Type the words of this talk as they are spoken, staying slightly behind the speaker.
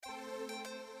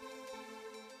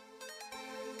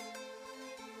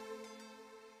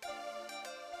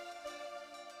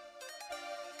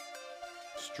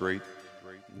Straight,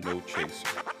 no chaser.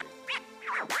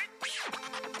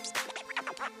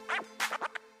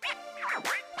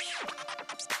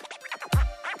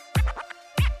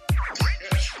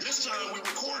 This time we're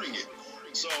recording it.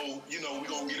 So, we're going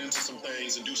to get into some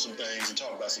things and do some things and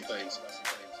talk about some things.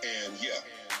 And yeah.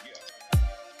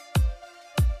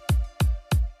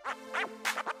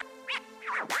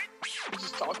 We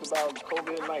just talked about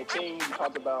COVID-19. We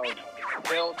talked about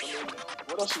health. I mean,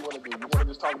 what else you want to do? You want to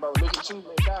just talk about religion too,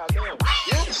 man? God damn.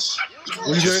 Yes.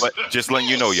 Just letting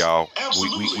you know, y'all,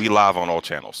 we live on all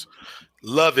channels.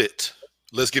 Love it.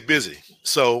 Let's get busy.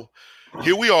 So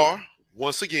here we are.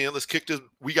 Once again, let's kick this.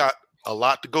 We got a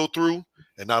lot to go through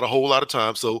and not a whole lot of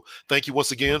time. So thank you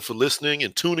once again for listening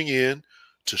and tuning in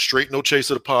to Straight No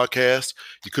Chaser, the podcast.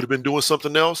 You could have been doing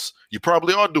something else. You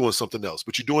probably are doing something else,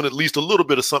 but you're doing at least a little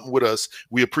bit of something with us.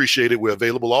 We appreciate it. We're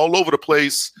available all over the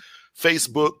place.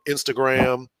 Facebook,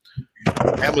 Instagram,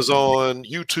 Amazon,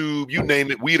 YouTube, you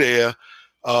name it. We there.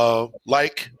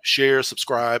 Like, share,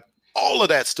 subscribe, all of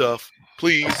that stuff.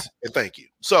 Please and thank you.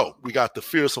 So we got the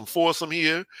fearsome foursome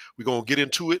here. We're going to get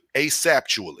into it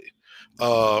asaptually.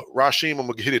 Rasheem, I'm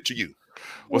going to hit it to you.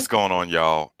 What's going on,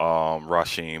 y'all?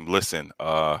 Rasheem, listen,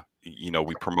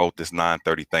 we promote this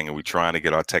 9:30 thing and we're trying to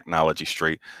get our technology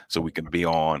straight so we can be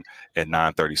on at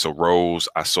 9:30. So Rose,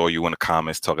 I saw you in the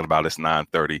comments talking about it's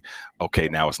 9:30. Okay,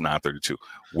 now it's 9:32.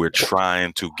 We're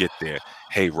trying to get there.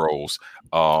 Hey, Rose,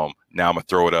 now I'm going to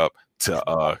throw it up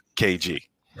to KG.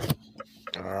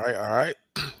 All right.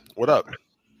 What up?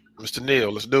 Mr.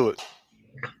 Neil, let's do it.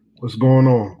 What's going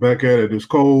on? Back at it. It's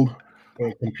cold.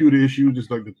 Computer issue,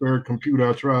 just like the third computer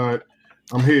I tried.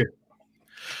 I'm here.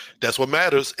 That's what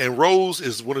matters. And Rose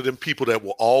is one of them people that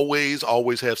will always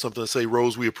have something to say.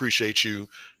 Rose, we appreciate you.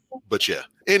 But yeah.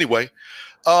 Anyway,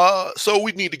 so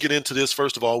we need to get into this.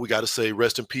 First of all, we got to say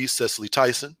rest in peace, Cicely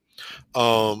Tyson.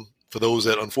 For those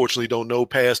that unfortunately don't know,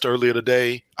 passed earlier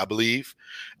today, I believe,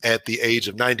 at the age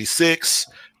of 96.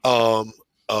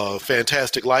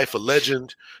 Fantastic life, a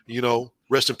legend,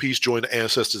 rest in peace, join the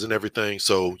ancestors and everything.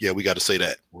 So yeah, we got to say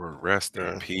that. We're rest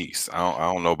in peace. I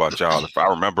don't know about y'all. If I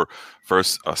remember,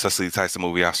 first Cicely Tyson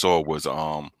movie I saw was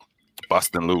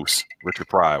Bustin' Loose, Richard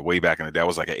Pryor, way back in the day. That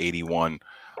was like an 81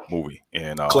 movie.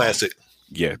 And classic.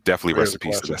 Yeah, definitely rest in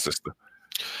peace to that sister.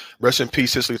 Rest in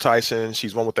peace, Cicely Tyson.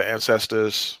 She's one with the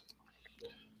ancestors.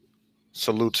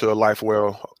 Salute to a life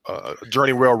well,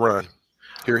 journey well run.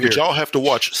 Here. Did y'all have to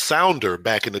watch Sounder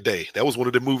back in the day? That was one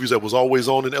of the movies that was always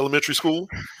on in elementary school.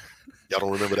 Y'all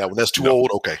don't remember that one? That's too old.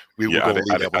 Okay, I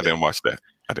didn't watch that.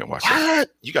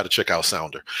 You got to check out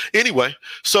Sounder. Anyway,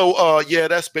 so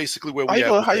that's basically where we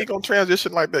are. How you gonna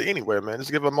transition like that anyway, man?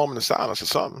 Just give a moment of silence or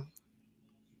something.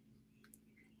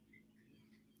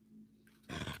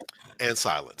 And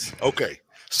silence. Okay.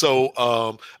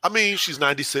 So, she's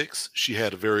 96. She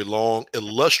had a very long,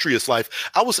 illustrious life.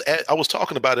 I was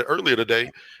talking about it earlier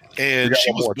today, and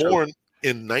she was born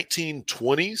in the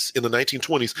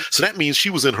 1920s. So that means she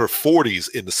was in her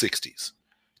 40s in the 60s.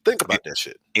 Think about that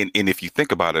shit. And if you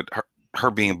think about it,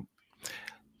 her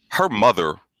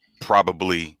mother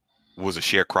probably was a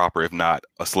sharecropper, if not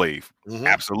a slave. Mm-hmm.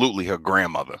 Absolutely, her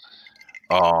grandmother.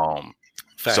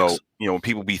 Facts. So, when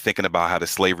people be thinking about how the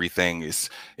slavery thing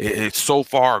it's so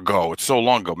far ago, it's so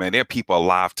long ago, man, there are people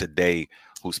alive today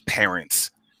whose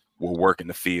parents were working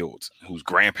the fields, whose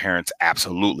grandparents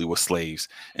absolutely were slaves.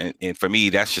 And for me,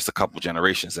 that's just a couple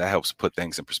generations. That helps put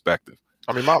things in perspective.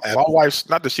 I mean, my wife's,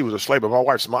 not that she was a slave, but my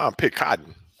wife's mom picked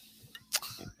cotton.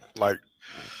 Like,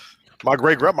 my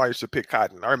great grandma used to pick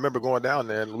cotton. I remember going down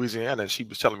there in Louisiana, and she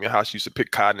was telling me how she used to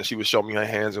pick cotton, and she would show me her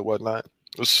hands and whatnot.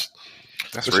 That's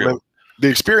real. The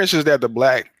experiences that the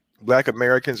black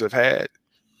Americans have had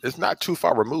is not too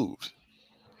far removed.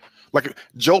 Like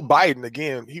Joe Biden,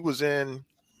 again, he was in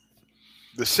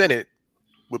the Senate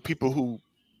with people who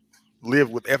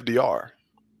lived with FDR.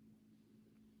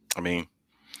 I mean,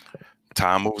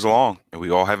 time moves along, and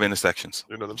we all have intersections.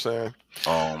 You know what I'm saying?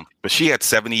 But she had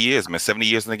 70 years, man. 70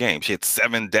 years in the game. She had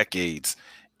 7 decades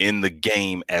in the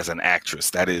game as an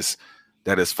actress. That is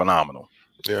phenomenal.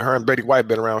 Yeah, her and Betty White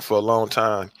been around for a long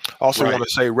time. Also, want to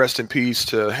say rest in peace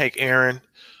to Hank Aaron,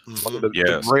 one of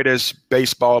the greatest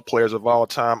baseball players of all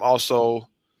time. Also,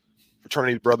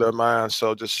 fraternity brother of mine.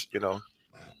 So just,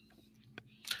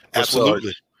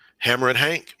 Absolutely. Hammer and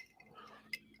Hank.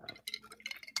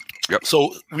 Yep.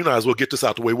 So we might as well get this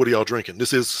out the way. What are y'all drinking?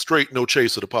 This is Straight No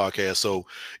Chaser, the podcast. So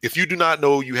if you do not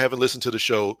know, you haven't listened to the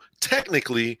show,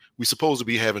 technically, we're supposed to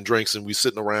be having drinks and we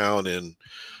sitting around and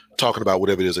talking about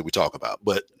whatever it is that we talk about,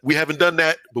 but we haven't done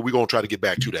that, but we're going to try to get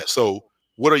back to that. So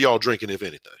what are y'all drinking, if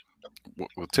anything?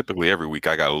 Well, typically every week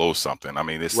I got a little something. I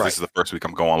mean, this is the first week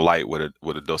I'm going light with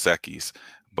a Dos Equis,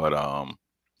 But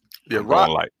Yeah, I'm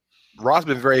going light. Rod's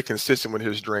been very consistent with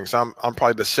his drinks. I'm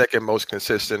probably the second most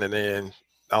consistent, and then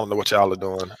I don't know what y'all are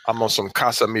doing. I'm on some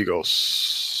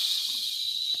Casamigos.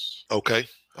 Okay.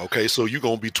 So you're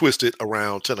gonna be twisted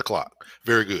around 10 o'clock.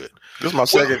 Very good. This is my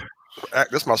second.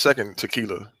 This is my second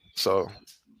tequila. So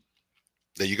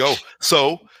there you go.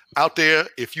 So out there,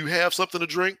 if you have something to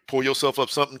drink, pour yourself up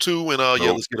something too, and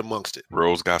let's get amongst it.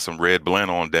 Rose got some red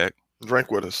blend on deck. Drink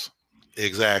with us.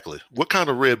 Exactly. What kind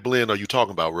of red blend are you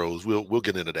talking about, Rose? We'll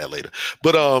get into that later.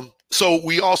 But so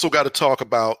we also got to talk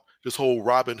about this whole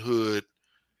Robinhood,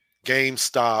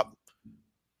 GameStop,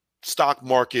 stock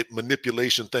market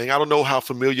manipulation thing. I don't know how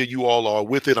familiar you all are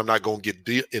with it. I'm not going to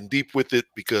get deep with it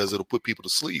because it'll put people to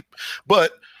sleep.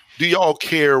 But do y'all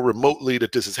care remotely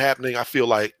that this is happening? I feel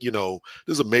like, this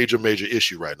is a major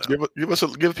issue right now.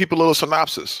 Give people a little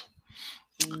synopsis.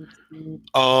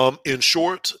 In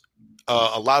short,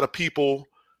 a lot of people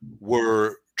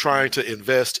were trying to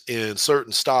invest in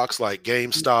certain stocks like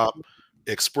GameStop,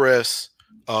 Express,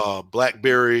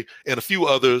 BlackBerry, and a few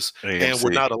others, AMC. and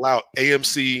we're not allowed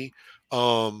AMC,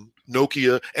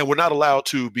 Nokia, and we're not allowed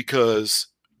to because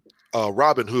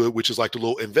Robinhood, which is like the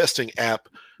little investing app,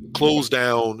 closed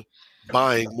down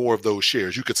buying more of those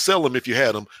shares. You could sell them if you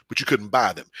had them, but you couldn't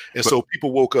buy them, and so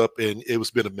people woke up and it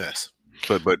was been a mess.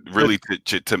 But really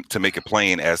to make it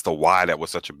plain as to why that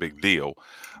was such a big deal,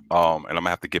 and I'm gonna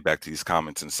have to get back to these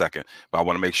comments in a second, but I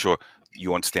want to make sure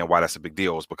you understand why that's a big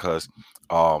deal is because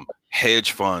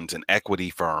hedge funds and equity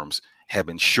firms have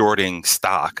been shorting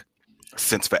stock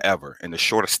since forever, and the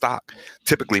short of stock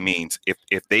typically means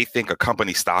if they think a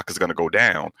company stock is going to go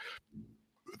down,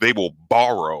 they will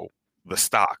borrow the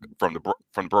stock from the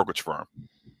brokerage firm.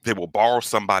 They will borrow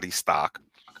somebody's stock,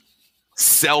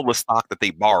 sell the stock that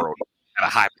they borrowed at a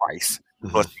high price,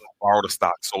 plus borrow the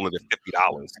stock, sold it at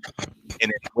 $50,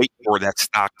 and then wait for that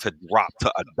stock to drop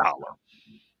to $1.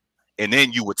 And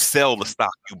then you would sell the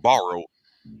stock you borrowed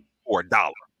for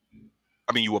 $1.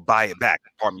 I mean, you would buy it back.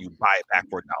 You buy it back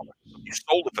for $1. You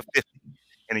sold it for $50,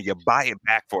 and then you buy it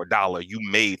back for $1. You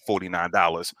made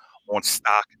 $49 on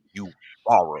stock you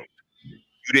borrowed.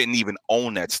 You didn't even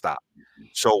own that stock.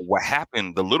 So what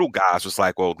happened? The little guys was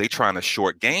like, well, they trying to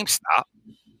short GameStop.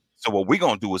 So what we're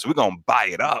gonna do is we're gonna buy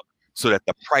it up so that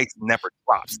the price never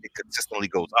drops. It consistently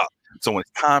goes up. So when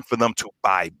it's time for them to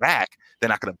buy back, they're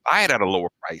not going to buy it at a lower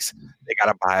price. They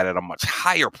got to buy it at a much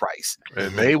higher price.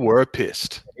 And they were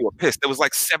pissed. They were pissed. It was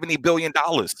like $70 billion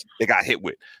they got hit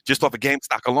with just off of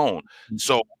GameStop alone.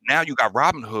 So now you got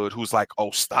Robinhood who's like,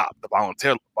 oh, stop the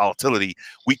volatility.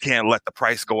 We can't let the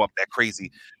price go up that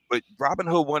crazy. But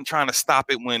Robinhood wasn't trying to stop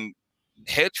it when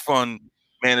hedge fund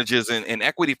managers and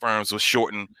equity firms were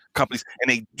shorting companies.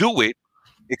 And they do it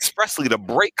expressly to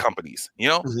break companies,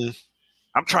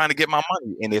 I'm trying to get my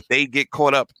money, and if they get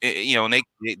caught up, and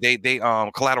they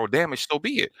collateral damage, so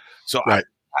be it. So right.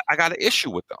 I got an issue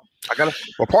with them.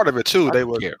 Well, part of it too.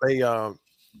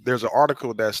 There's an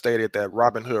article that stated that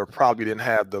Robinhood probably didn't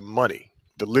have the money,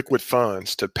 the liquid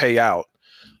funds to pay out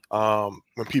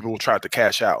when people tried to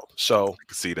cash out. So I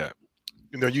can see that.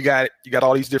 You got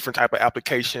all these different type of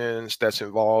applications that's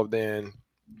involved in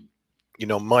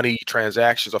money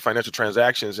transactions or financial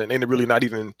transactions, and they're really not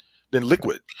even been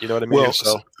liquid. You know what I mean? Well,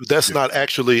 so that's not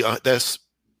actually I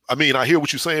hear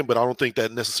what you're saying, but I don't think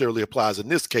that necessarily applies in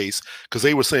this case, because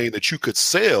they were saying that you could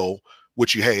sell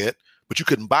what you had, but you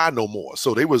couldn't buy no more.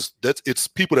 So it's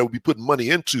people that would be putting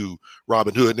money into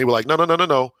Robinhood, and they were like, no,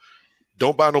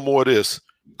 don't buy no more of this.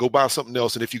 Go buy something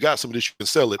else, and if you got some of this, you can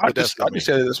sell it. I just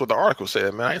said that's what the article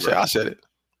said, man. I didn't say I said it.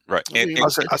 Right.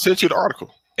 I sent you the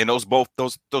article. And those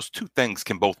two things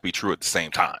can both be true at the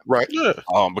same time. Right. Yeah.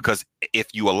 Because if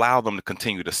you allow them to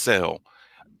continue to sell,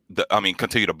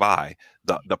 continue to buy,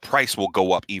 the price will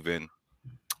go up even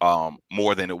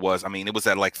more than it was. I mean, it was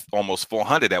at like almost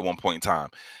 400 at one point in time.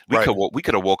 We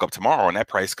could have woke up tomorrow and that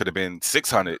price could have been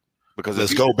 600 because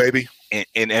let's go, baby.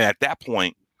 And at that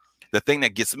point, the thing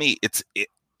that gets me, it's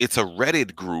a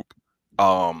Reddit group,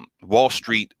 Wall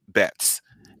Street Bets.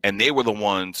 And they were the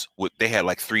ones they had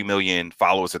like 3 million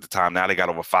followers at the time. Now they got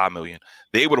over 5 million.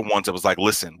 They were the ones that was like,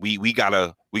 listen, we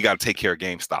gotta take care of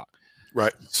GameStop.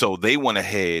 Right. So they went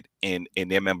ahead and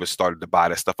their members started to buy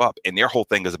that stuff up. And their whole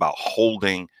thing is about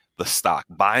holding the stock,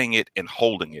 buying it and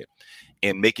holding it,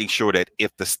 and making sure that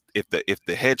if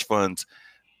the hedge funds,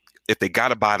 if they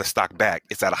gotta buy the stock back,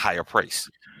 it's at a higher price.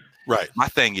 Right. My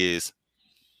thing is,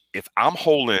 if I'm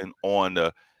holding on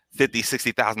the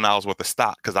 $50,000-$60,000 worth of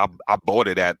stock because I bought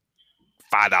it at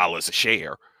 $5 a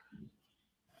share,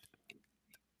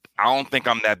 I don't think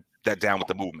I'm that down with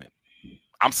the movement.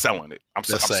 I'm selling it. I'm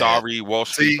sorry, Wall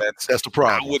Street. That's the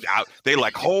problem. They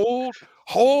like hold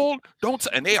hold, don't,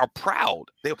 and they are proud.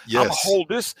 I'm gonna Yes. hold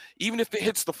this even if it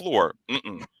hits the floor.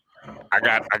 I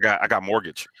got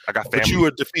mortgage. I got family. But you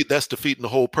are that's defeating the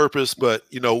whole purpose. But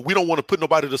we don't want to put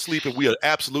nobody to sleep, and we are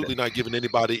absolutely not giving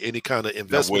anybody any kind of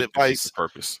investment advice.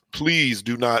 Purpose. Please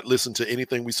do not listen to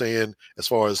anything we're saying as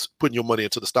far as putting your money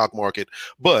into the stock market.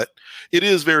 But it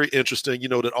is very interesting,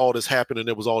 that all this happened and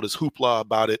there was all this hoopla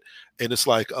about it. And it's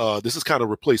like, this has kind of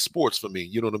replaced sports for me.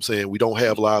 You know what I'm saying? We don't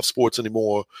have live sports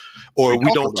anymore, or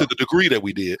we don't to the degree that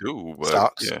we did.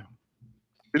 Stocks. Yeah.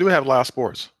 We do have live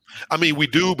sports. I mean, we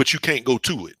do, but you can't go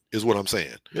to it, is what I'm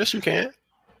saying. Yes, you can.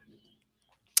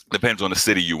 Depends on the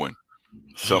city you in.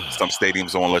 Some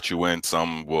stadiums won't let you in.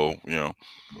 Some will,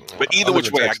 But either which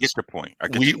way, I get your point.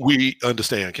 We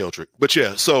understand, Keltrick. But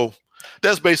yeah, so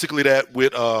that's basically that.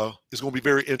 With it's going to be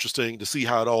very interesting to see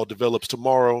how it all develops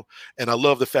tomorrow. And I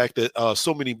love the fact that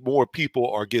so many more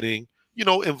people are getting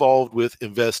involved with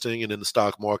investing and in the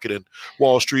stock market and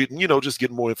Wall Street, and just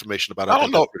getting more information about it. I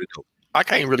don't know. I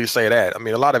can't really say that. I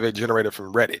mean, a lot of it generated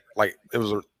from Reddit. Like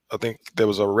I think there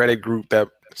was a Reddit group that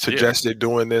suggested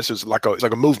doing this. It's like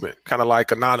a movement, kind of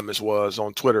like Anonymous was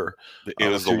on Twitter. It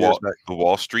was the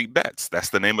Wall Street Bets. That's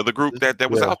the name of the group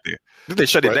that was out there. They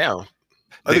shut it down.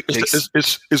 I think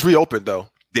it's reopened though.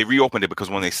 They reopened it because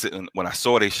when I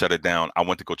saw they shut it down, I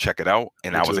went to go check it out,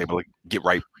 and I was able to get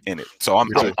right in it. So I'm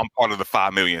part of the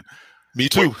 5 million. Me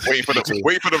too. Waiting for them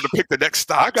to pick the next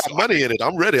stock. I got money in it.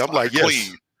 I'm ready. I'm like,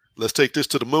 yes. Let's take this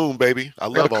to the moon, baby. I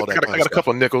love all that. I got a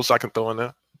couple of nickels I can throw in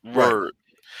there. Word. Right.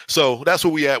 So that's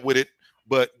where we at with it.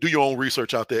 But do your own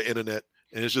research out there, internet.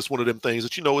 And it's just one of them things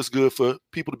that it's good for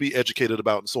people to be educated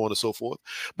about and so on and so forth.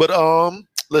 But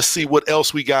let's see what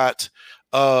else we got.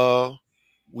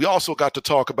 We also got to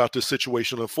talk about this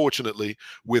situation, unfortunately,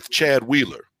 with Chad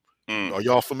Wheeler. Are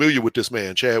y'all familiar with this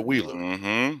man, Chad Wheeler?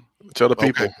 Mm-hmm. Tell the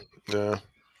people. Okay. Yeah.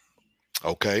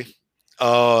 Okay.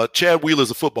 Chad Wheeler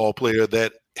is a football player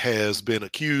that has been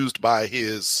accused by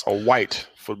a white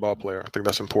football player. I think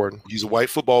that's important. He's a white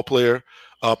football player,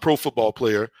 pro football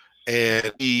player,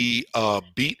 and he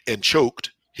beat and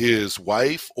choked his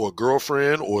wife or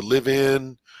girlfriend or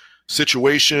live-in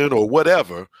situation or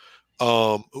whatever,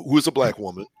 who is a black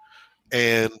woman,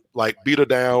 and beat her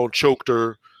down, choked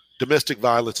her, domestic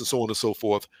violence, and so on and so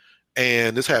forth.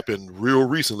 And this happened real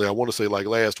recently. I want to say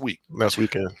last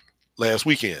weekend.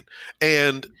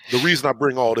 And the reason I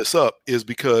bring all this up is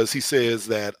because he says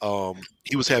that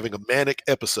he was having a manic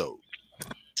episode.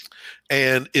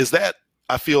 And is that,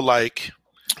 I feel like,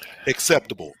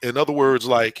 acceptable? In other words,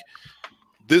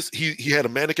 this, he had a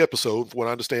manic episode, from what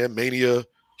I understand, mania,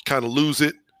 kind of lose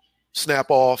it, snap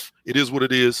off. It is what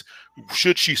it is.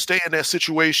 Should she stay in that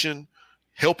situation,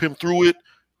 help him through it,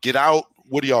 get out?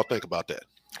 What do y'all think about that?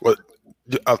 Well,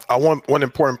 I want one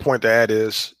important point to add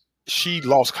is, she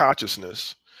lost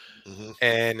consciousness,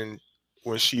 and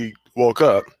when she woke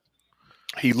up,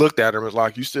 he looked at her and was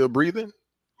like, "You still breathing?"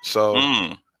 So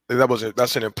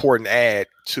that's an important add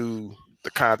to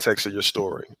the context of your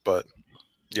story. But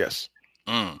yes,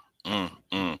 there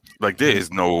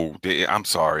is no. I'm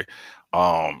sorry,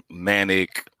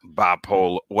 manic,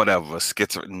 bipolar, whatever,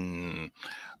 schizophrenic.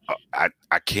 I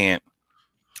can't.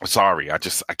 Sorry, I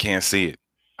can't see it.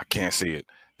 I can't see it.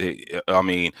 I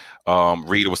mean,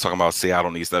 Rita was talking about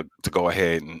Seattle needs to go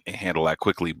ahead and handle that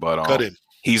quickly, but cut him.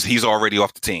 He's already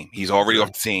off the team. He's already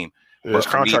off the team. Yeah, his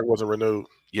contract wasn't renewed.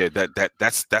 Yeah,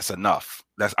 that's enough.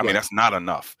 I mean, that's not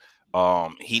enough.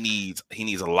 He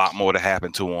needs a lot more to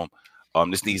happen to him.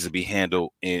 This needs to be handled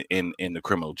in the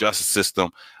criminal justice system.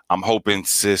 I'm hoping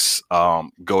sis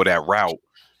go that route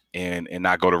and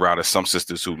not go the route of some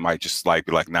sisters who might just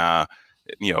be like, nah,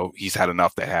 he's had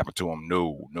enough that happened to him.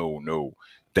 No.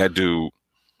 That dude,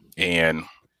 and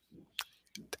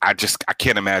I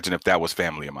can't imagine if that was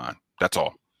family of mine. That's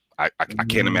all. I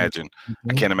can't imagine.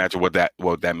 I can't imagine what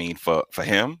that mean for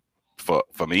him, for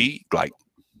me.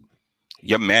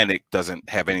 Your manic doesn't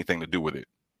have anything to do with it.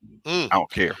 I don't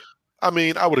care. I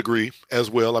mean, I would agree as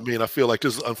well. I mean, I feel like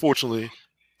this is unfortunately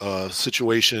a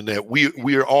situation that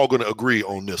we are all going to agree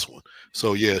on this one.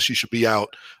 So yeah, she should be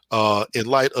out. In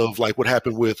light of what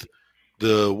happened with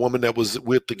the woman that was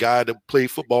with the guy that played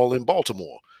football in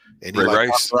Baltimore, and he Ray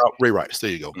Rice. Ray Rice,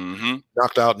 there you go.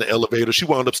 Knocked out in the elevator. She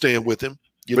wound up staying with him.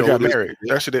 They got married.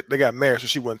 Actually, they got married, so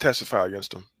she wouldn't testify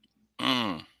against him.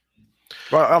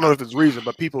 Well, I don't know if there's reason,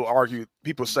 but people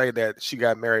say that she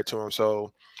got married to him,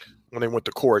 so when they went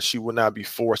to court, she would not be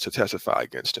forced to testify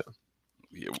against him.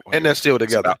 Yeah, and they're still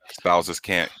together. Spouses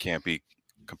can't be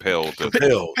compelled.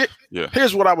 Yeah.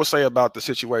 Here's what I would say about the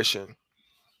situation.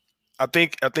 I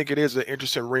think it is an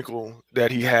interesting wrinkle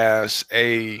that he has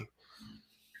a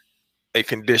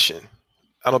condition,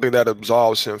 I don't think that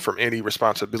absolves him from any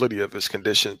responsibility of his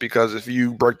condition, because if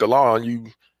you break the law and you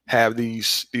have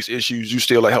these issues, you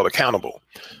still are held accountable.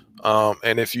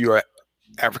 And if you are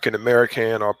African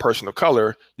American or a person of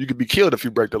color, you could be killed if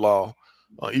you break the law,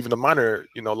 even a minor,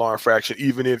 law infraction,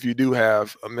 even if you do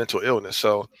have a mental illness.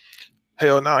 So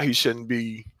hell no, he shouldn't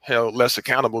be held less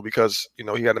accountable because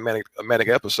he had a manic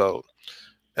episode.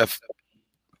 If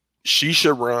she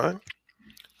should run,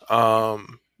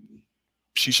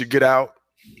 she should get out,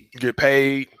 get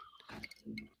paid,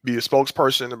 be a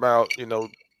spokesperson about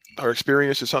her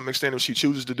experience to some extent if she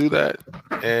chooses to do that,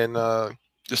 and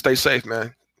just stay safe,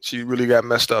 man. She really got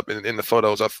messed up in the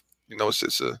photos.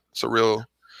 It's a real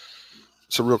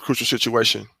crucial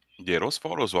situation. Yeah, those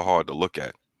photos were hard to look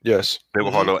at. Yes, they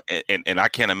were hard to, and I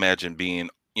can't imagine being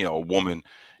a woman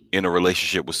in a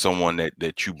relationship with someone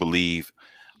that you believe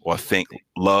or think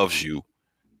loves you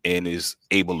and is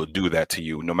able to do that to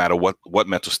you, no matter what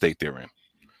mental state they're in.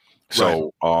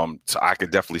 So, so I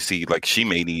could definitely see, like,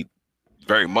 she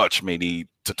very much may need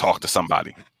to talk to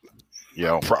somebody.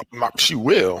 She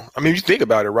will. I mean, you think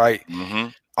about it, right? Mm-hmm.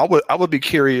 I would be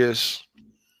curious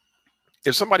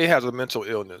if somebody has a mental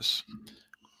illness.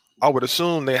 I would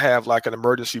assume they have like an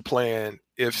emergency plan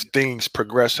if things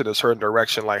progress in a certain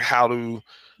direction. Like, how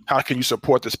can you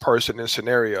support this person in this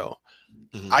scenario?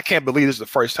 Mm-hmm. I can't believe this is the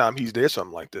first time he's did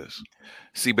something like this.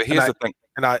 See, but here's the thing.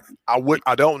 And I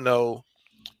don't know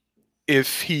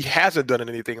if he hasn't done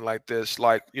anything like this,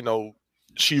 like,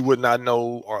 she would not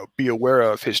know or be aware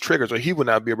of his triggers, or he would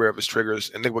not be aware of his triggers,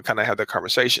 and they would kind of have that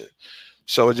conversation.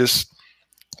 So it just,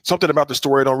 something about the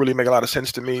story don't really make a lot of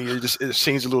sense to me. It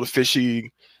seems a little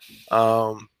fishy.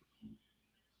 I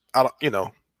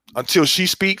don't, until she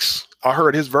speaks, I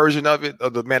heard his version of it,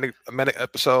 of the manic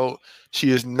episode.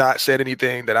 She has not said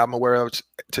anything that I'm aware of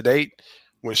to date.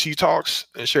 When she talks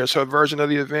and shares her version of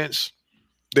the events,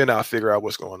 then I'll figure out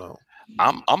what's going on.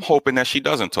 I'm hoping that she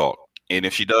doesn't talk. And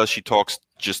if she does, she talks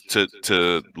just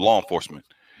to law enforcement,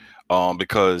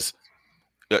 because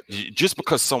just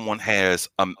because someone has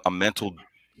a mental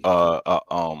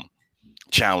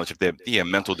challenge, if they're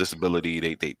mental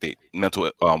disability, they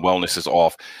mental wellness is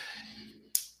off.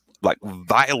 Like,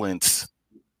 violence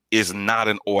is not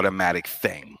an automatic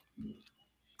thing.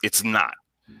 It's not.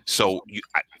 So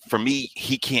for me,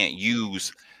 he can't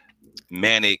use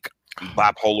manic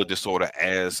bipolar disorder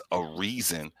as a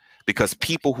reason, because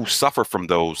people who suffer from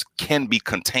those can be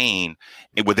contained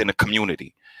within a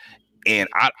community. And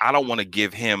I don't want to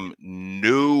give him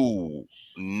no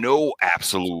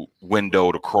absolute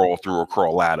window to crawl through or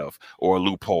crawl out of, or a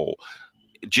loophole.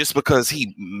 Just because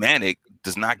he manic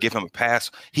does not give him a pass.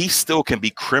 He still can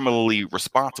be criminally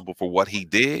responsible for what he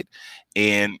did.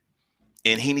 And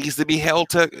he needs to be held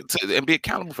to and be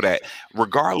accountable for that,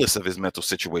 regardless of his mental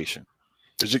situation.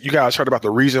 You guys heard about the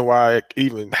reason why it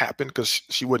even happened? Because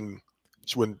she wouldn't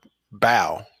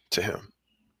bow to him.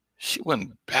 She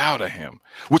wouldn't bow to him,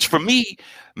 which for me,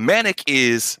 manic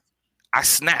is, I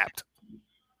snapped.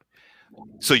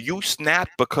 So you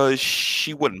snapped because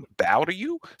she wouldn't bow to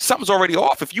you? Something's already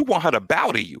off if you want her to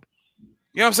bow to you.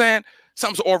 You know what I'm saying?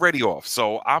 Something's already off.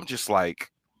 So I'm just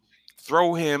like,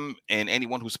 throw him and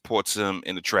anyone who supports him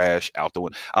in the trash out the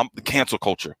window. I'm the cancel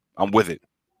culture. I'm with it.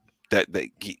 That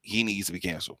he needs to be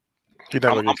canceled. He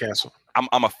never get canceled.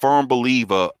 I'm a firm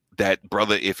believer that,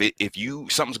 brother, if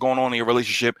something's going on in your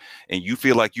relationship and you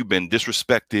feel like you've been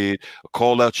disrespected, or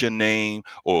called out your name,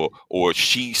 or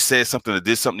she said something or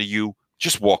did something to you,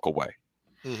 just walk away.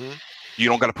 Mm-hmm. You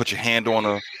don't got to put your hand on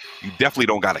her. You definitely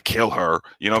don't got to kill her.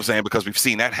 You know what I'm saying? Because we've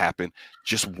seen that happen.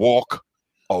 Just walk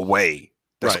away.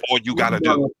 That's all you got to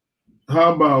do.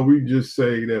 How about we just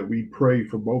say that we pray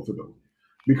for both of them?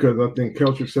 Because I think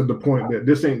Keltrick said the point that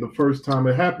this ain't the first time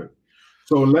it happened.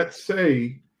 So let's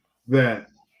say that,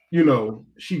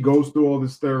 she goes through all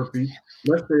this therapy.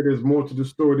 Let's say there's more to the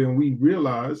story than we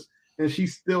realize, and she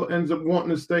still ends up wanting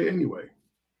to stay anyway.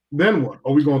 Then what?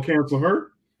 Are we going to cancel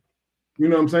her? You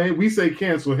know what I'm saying? We say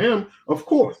cancel him. Of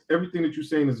course, everything that you're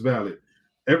saying is valid.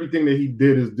 Everything that he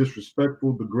did is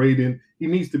disrespectful, degrading. He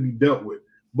needs to be dealt with.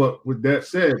 But with that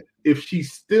said, if she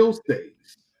still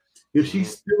stays, if she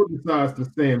still decides to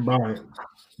stand by him,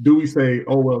 do we say,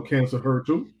 oh, well, cancel her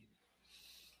too?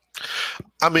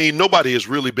 I mean, nobody has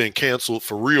really been canceled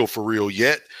for real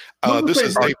yet. This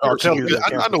is a personal.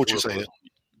 I know what you're saying.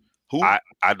 Who? I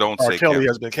don't say Kelly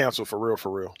has been canceled for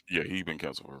real. Yeah, he's been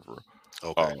canceled for real.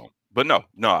 Okay. But no,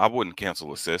 I wouldn't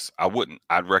cancel a sis. I wouldn't.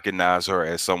 I'd recognize her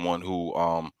as someone who,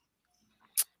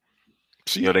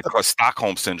 they call it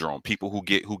Stockholm syndrome. People who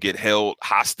get held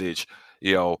hostage,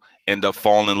 end up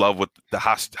falling in love with the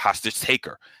hostage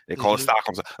taker. They call it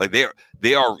Stockholm. Like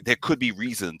there could be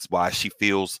reasons why she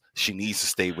feels she needs to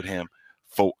stay with him.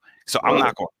 So I'm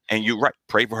not going. And you're right.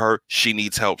 Pray for her. She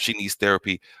needs help. She needs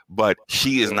therapy. But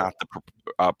she is not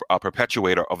the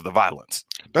perpetuator of the violence.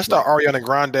 That's the Ariana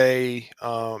Grande,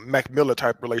 Mac Miller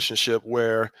type relationship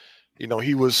where,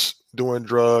 he was doing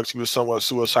drugs. He was somewhat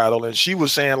suicidal, and she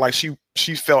was saying like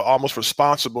she felt almost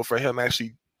responsible for him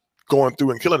actually going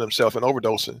through and killing himself and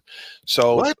overdosing.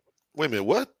 So what? Wait a minute.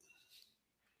 What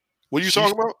are you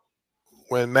talking about?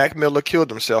 When Mac Miller killed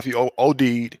himself, he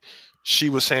OD'd. She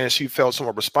was saying she felt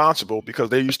somewhat responsible because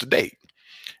they used to date.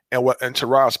 And to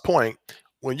Rob's point,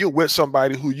 when you're with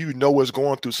somebody who is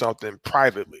going through something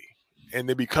privately and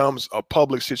it becomes a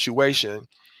public situation,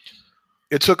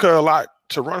 it took her a lot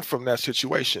to run from that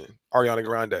situation, Ariana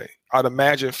Grande. I'd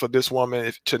imagine for this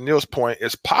woman, to Neil's point,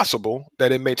 it's possible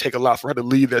that it may take a lot for her to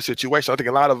leave that situation. I think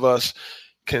a lot of us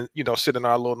can, sit in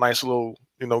our nice little,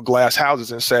 glass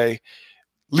houses and say,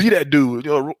 leave that dude,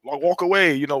 walk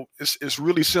away. It's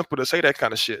really simple to say that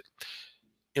kind of shit.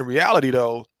 In reality,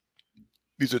 though,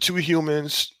 these are two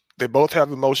humans. They both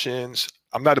have emotions.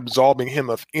 I'm not absolving him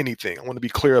of anything. I want to be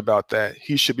clear about that.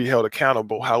 He should be held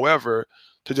accountable. However,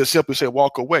 to just simply say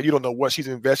walk away, you don't know what she's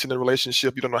invested in the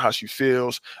relationship. You don't know how she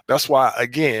feels. That's why,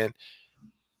 again,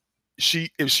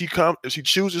 if she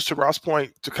chooses, to Ross'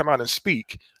 point, to come out and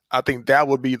speak, I think that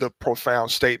would be the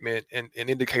profound statement and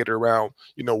indicator around,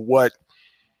 what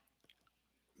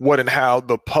and how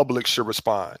the public should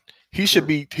respond. He should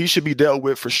be dealt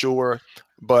with for sure,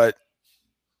 but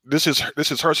this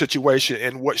is her situation,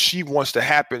 and what she wants to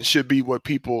happen should be what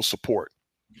people support.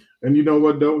 And you know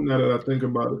what, though, now that I think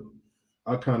about it,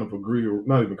 I kind of agree, or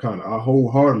not even kind of, I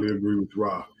wholeheartedly agree with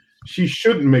Rob. She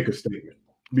shouldn't make a statement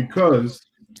because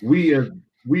we as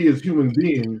human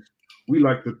beings, we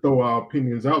like to throw our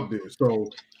opinions out there. So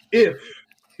if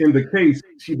in the case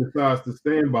she decides to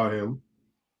stand by him,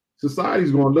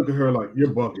 society's going to look at her like,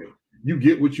 you're bugging. You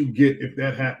get what you get if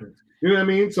that happens. You know what I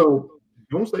mean? So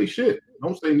don't say shit.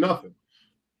 Don't say nothing.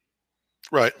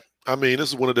 Right. I mean, this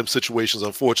is one of them situations.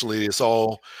 Unfortunately, it's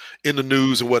all in the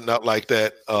news and whatnot like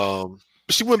that.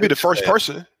 She wouldn't be the first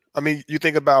person. I mean, you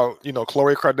think about,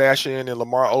 Khloe Kardashian and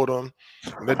Lamar Odom.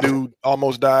 That dude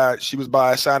almost died. She was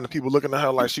by his side, and people looking at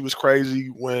her like she was crazy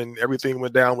when everything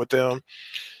went down with them.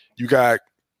 You got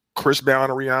Chris Brown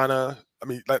and Rihanna. I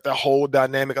mean, like that whole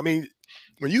dynamic. I mean,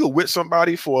 when you're with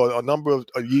somebody for a number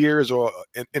of years, or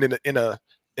in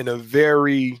a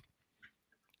very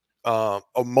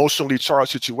emotionally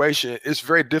charged situation, it's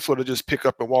very difficult to just pick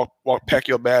up and walk, pack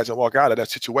your bags and walk out of that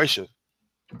situation.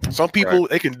 Some people,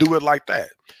 they can do it like that.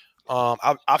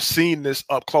 I've seen this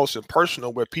up close and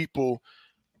personal where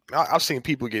I've seen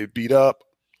people get beat up.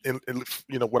 And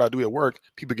what I do at work,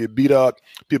 people get beat up.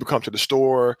 People come to the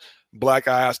store, black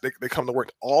eyes. They come to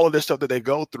work. All of this stuff that they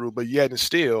go through, but yet and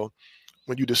still,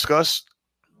 when you discuss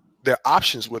their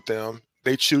options with them,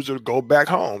 they choose to go back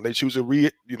home. They choose to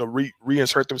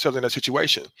reinsert themselves in that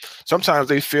situation. Sometimes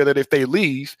they feel that if they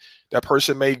leave, that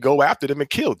person may go after them and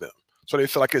kill them. So they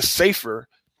feel like it's safer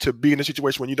to be in a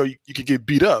situation when you could get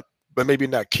beat up, but maybe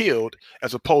not killed,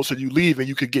 as opposed to you leave and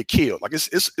you could get killed. Like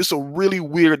it's a really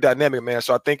weird dynamic, man.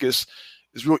 So I think it's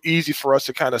real easy for us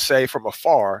to kind of say from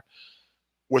afar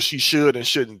what she should and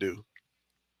shouldn't do.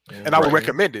 And I would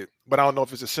recommend it, but I don't know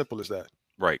if it's as simple as that.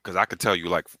 Right, because I could tell you,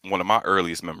 like, one of my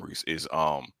earliest memories is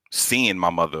seeing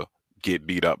my mother get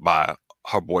beat up by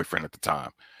her boyfriend at the time,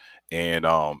 and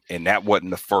that wasn't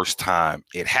the first time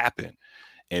it happened.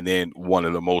 And then one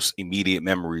of the most immediate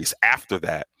memories after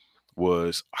that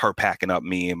was her packing up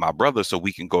me and my brother so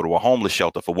we can go to a homeless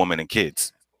shelter for women and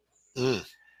kids.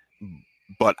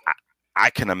 But I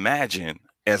can imagine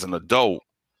as an adult,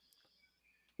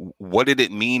 what did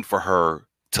it mean for her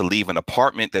to leave an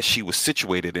apartment that she was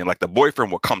situated in? Like, the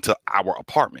boyfriend would come to our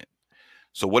apartment.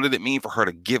 So what did it mean for her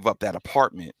to give up that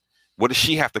apartment? What does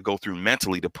she have to go through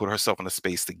mentally to put herself in a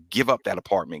space to give up that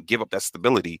apartment, give up that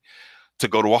stability, to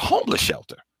go to a homeless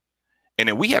shelter? And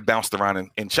then we had bounced around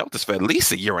in shelters for at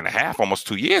least a year and a half, almost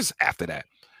 2 years after that.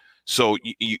 So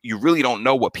you really don't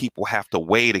know what people have to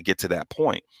weigh to get to that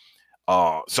point.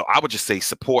 So I would just say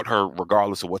support her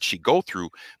regardless of what she go through,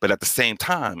 but at the same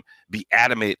time, be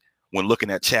adamant when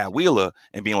looking at Chad Wheeler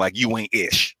and being like, you ain't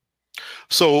ish.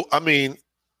 So, I mean,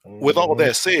 with all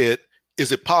that said,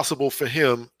 is it possible for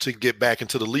him to get back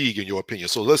into the league, in your opinion?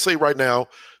 So let's say right now,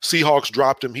 Seahawks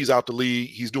dropped him. He's out the league.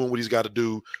 He's doing what he's got to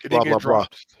do. Blah, blah, blah.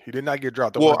 He did not get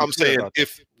dropped. Well, I'm saying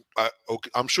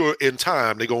I'm sure in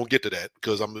time they're going to get to that,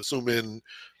 because I'm assuming,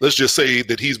 let's just say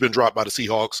that he's been dropped by the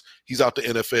Seahawks. He's out the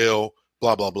NFL,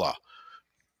 blah, blah, blah,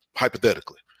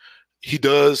 hypothetically. he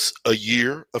does a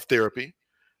year of therapy.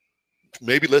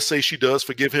 Maybe let's say she does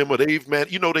forgive him, or they've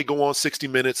they go on 60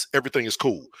 Minutes. Everything is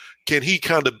cool. Can he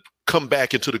kind of come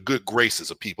back into the good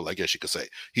graces of people? I guess you could say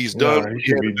he's done. He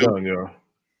should be done, yeah.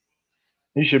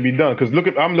 He should be done because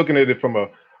I'm looking at it from a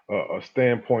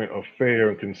standpoint of fair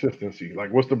and consistency.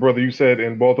 Like, what's the brother you said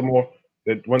in Baltimore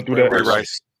that went through that? Ray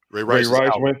Rice. Ray Rice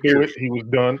went through it. He was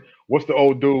done. What's the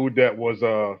old dude that was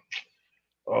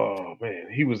oh man,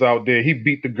 he was out there. He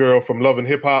beat the girl from Love and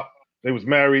Hip Hop. They was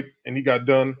married and he got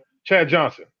done. Chad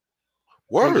Johnson.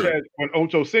 Word. When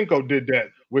Ocho Cinco did that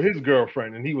with his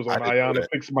girlfriend and he was on Ayana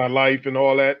Fix My Life and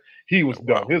all that, he was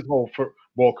done. His whole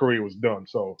football career was done.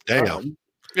 So damn.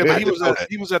 Yeah, but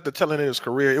he was at the tail end of his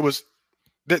career. It was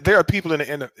there are people in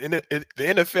the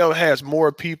NFL has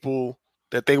more people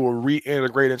that they will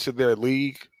reintegrate into their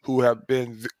league who have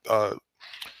been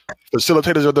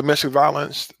facilitators of domestic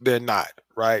violence than not,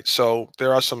 right? So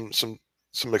there are some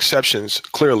exceptions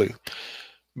clearly,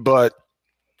 but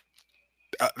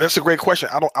that's a great question.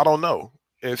 I don't know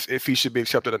if he should be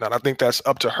accepted or not. I think that's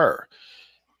up to her.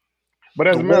 But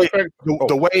as a matter of fact,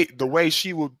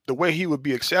 the way he would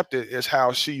be accepted is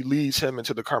how she leads him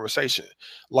into the conversation.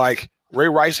 Like Ray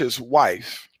Rice's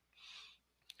wife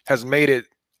has made it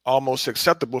almost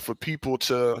acceptable for people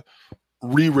to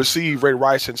receive Ray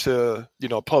Rice into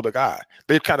public eye.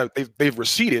 They've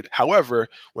receded. However,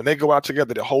 when they go out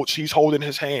together, she's holding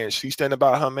his hand, she's standing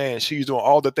by her man, she's doing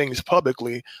all the things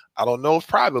publicly. I don't know if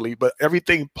privately, but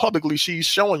everything publicly she's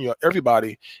showing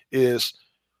everybody is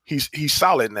he's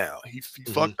solid now. He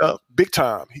fucked up big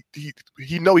time.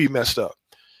 He know he messed up.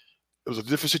 It was a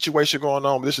different situation going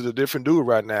on, but this is a different dude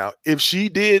right now. If she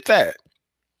did that,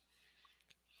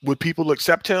 would people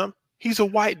accept him? He's a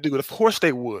white dude. Of course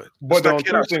they would. But on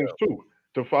two things too,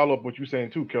 to follow up what you're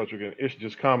saying too, Keltrick, and Ish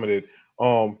just commented,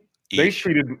 they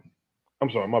treated, I'm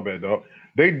sorry, my bad, dog.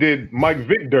 They did Mike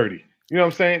Vick dirty. You know what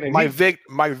I'm saying? And Mike Vick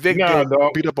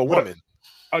beat up a woman.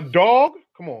 A dog?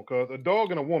 Come on, cuz a dog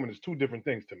and a woman is two different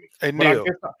things to me. Hey,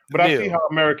 I see how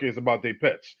America is about their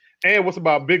pets. And what's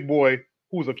about Big Boy,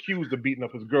 who's accused of beating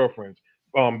up his girlfriends?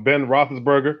 Ben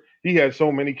Roethlisberger, he had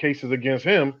so many cases against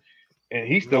him, and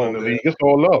he's still in the league. It's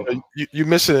all love. You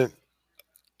missing.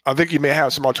 I think you may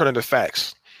have some alternative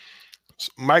facts.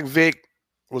 Mike Vick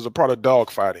was a part of dog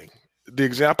fighting. The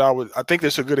example I think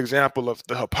that's a good example of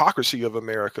the hypocrisy of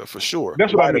America for sure.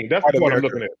 That's what I mean. That's what I'm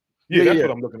looking at. Yeah, that's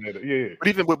what I'm looking at. Yeah. But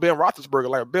even with Ben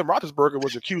Roethlisberger, Ben Roethlisberger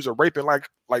was accused of raping like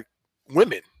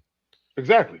women.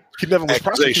 Exactly. He never was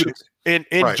prosecuted in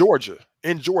Georgia.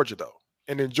 In Georgia though,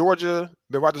 and in Georgia,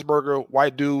 Ben Roethlisberger,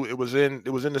 white dude, it was in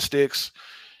the sticks.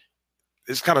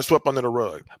 It's kind of swept under the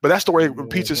rug. But that's the way it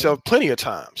repeats itself plenty of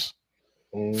times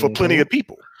for plenty of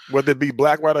people, whether it be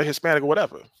black, white, or Hispanic or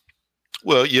whatever.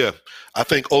 Well, yeah, I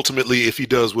think ultimately, if he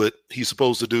does what he's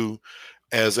supposed to do.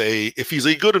 If he's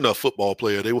a good enough football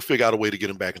player, they will figure out a way to get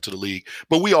him back into the league.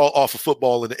 But we all offer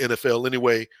football in the NFL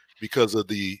anyway because of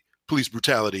the police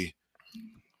brutality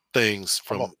things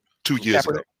from 2 years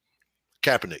ago.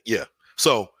 Kaepernick, yeah.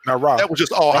 So now, Rob, that was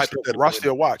just all hypothetical. Rob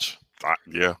still watch.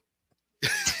 Yeah.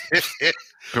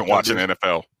 Been watching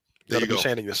NFL. You gotta be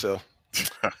ashamed of yourself.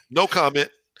 No comment.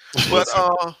 But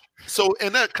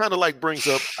and that kind of like brings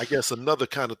up, I guess, another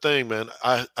kind of thing, man.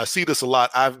 I see this a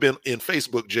lot. I've been in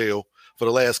Facebook jail for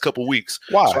the last couple weeks.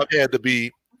 Why? So I've had to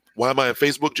be. Why am I in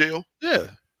Facebook jail? Yeah.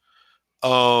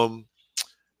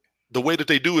 The way that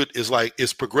they do it is like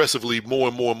it's progressively more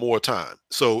and more and more time.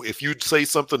 So if you say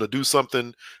something or do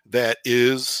something that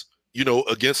is,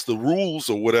 against the rules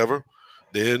or whatever,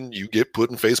 then you get put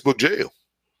in Facebook jail.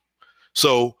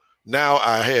 So now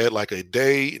I had like a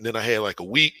day, and then I had like a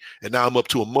week, and now I'm up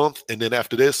to a month. And then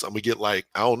after this, I'm gonna get like,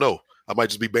 I don't know. I might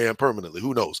just be banned permanently.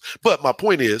 Who knows? But my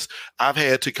point is, I've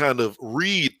had to kind of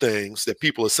read things that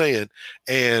people are saying,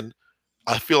 and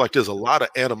I feel like there's a lot of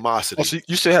animosity. So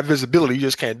you still have visibility, you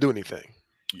just can't do anything.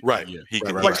 Right. Yeah.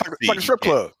 Like a strip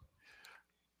club.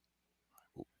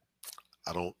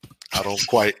 I don't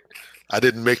quite. I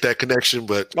didn't make that connection,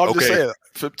 but I'm okay. just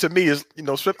saying, to me, is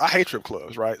I hate strip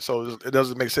clubs, right? So it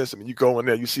doesn't make sense to me. You go in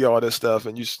there, you see all this stuff,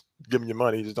 and you just give them your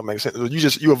money. It just don't make sense.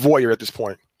 You're a voyeur at this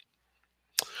point.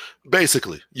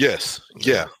 Basically, yes,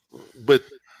 yeah, but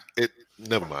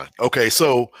never mind. Okay,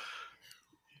 so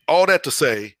all that to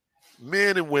say,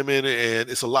 men and women, and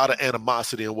it's a lot of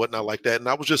animosity and whatnot like that. And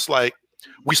I was just like,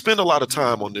 we spend a lot of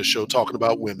time on this show talking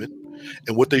about women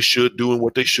and what they should do and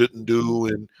what they shouldn't do,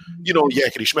 and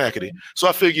yakety schmackety. So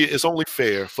I figure it's only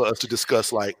fair for us to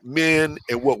discuss like men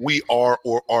and what we are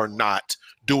or are not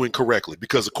doing correctly,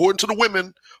 because according to the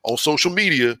women on social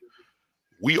media,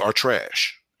 we are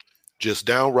trash. Just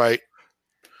downright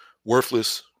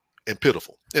worthless, and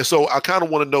pitiful. And so I kind of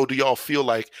want to know, do y'all feel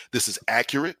like this is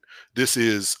accurate? This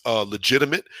is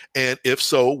legitimate? And if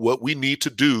so, what we need to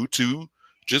do to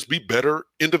just be better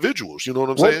individuals. You know what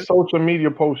I'm saying? What social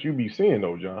media posts you be seeing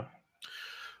though, John?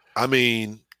 I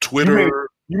mean, Twitter.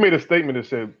 You made a statement that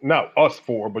said not us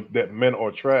four, but that men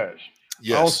are trash.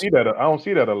 Yes. I don't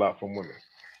see that a lot from women.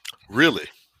 Really?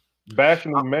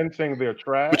 Bashing men saying they're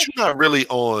trash. But you're not really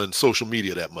on social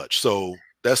media that much. So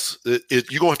that's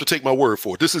it. You're gonna have to take my word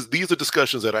for it. These are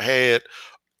discussions that I had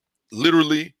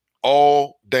literally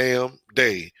all damn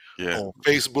day on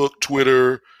Facebook,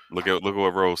 Twitter. Look at what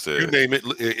Rose said. You name it.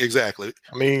 Exactly.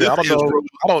 I mean, I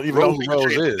don't even know who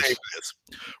Rose is.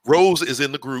 Rose is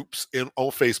in the groups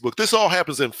on Facebook. This all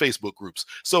happens in Facebook groups.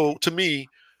 So to me,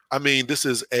 I mean, this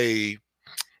is a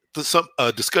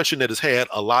discussion that is had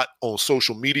a lot on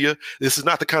social media. This is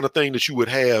not the kind of thing that you would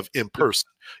have in person.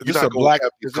 Is this a black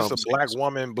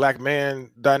woman, black man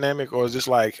dynamic, or is this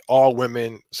like all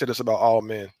women say this about all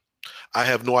men? I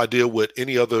have no idea what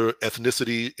any other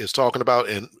ethnicity is talking about,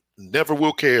 and never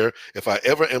will care. If I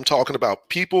ever am talking about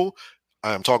people,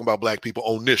 I am talking about black people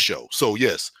on this show. So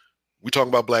yes, we're talking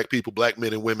about black people, black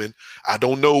men and women. I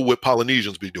don't know what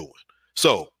Polynesians be doing.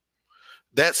 So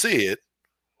that said,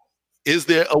 is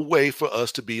there a way for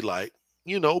us to be like,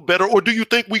 better? Or do you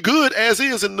think we good as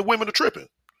is and the women are tripping?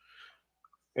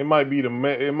 It might be the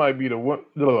men. It might be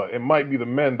the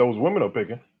men those women are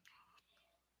picking.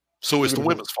 So it's the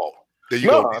women's fault. There you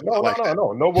no,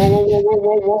 go. No.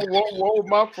 Whoa,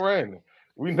 my friend.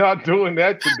 We're not doing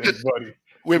that today, buddy.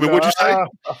 Wait a minute, what'd you say?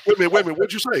 Wait a minute,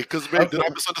 what'd you say? Because did I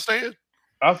misunderstand?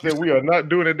 I said we are not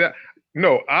doing it that.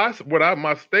 No,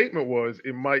 my statement was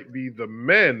it might be the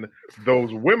men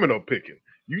those women are picking.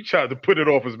 You tried to put it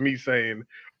off as me saying,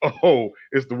 "Oh,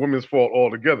 it's the women's fault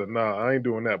altogether." Nah, I ain't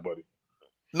doing that, buddy.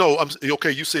 No, I'm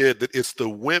okay. You said that it's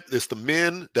the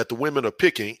men that the women are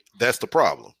picking. That's the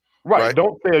problem, right?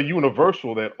 Don't say a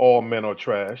universal that all men are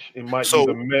trash. It might be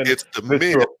the men. It's the men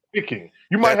you're picking.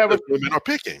 You might have women are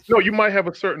picking. No, you might have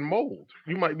a certain mold.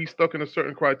 You might be stuck in a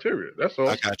certain criteria. That's all.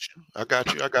 I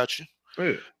got you.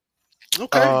 Yeah.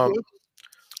 Okay.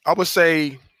 I would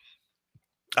say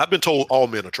I've been told all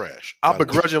men are trash. I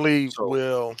begrudgingly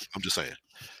will. I'm just saying.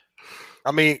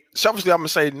 I mean, selfishly, I'm gonna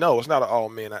say no. It's not all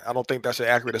men. I don't think that's an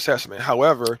accurate assessment.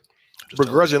 However,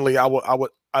 begrudgingly,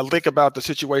 I think about the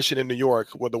situation in New York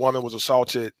where the woman was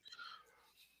assaulted,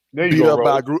 beat up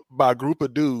by a group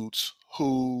of dudes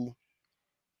who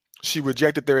she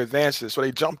rejected their advances, so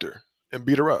they jumped her and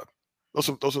beat her up.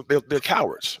 They're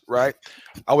cowards, right?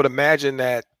 I would imagine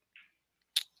that.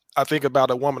 I think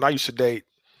about a woman I used to date.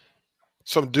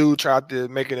 Some dude tried to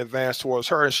make an advance towards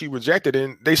her, and she rejected it,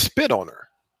 and they spit on her.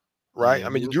 Right? Mm-hmm. I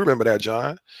mean, you remember that,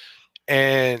 John?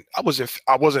 And I don't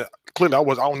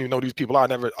even know these people. I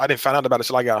didn't find out about it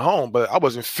until I got home, but I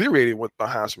was infuriated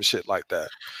behind some shit like that.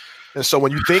 And so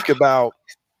when you think about,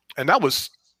 and that was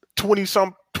 20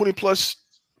 plus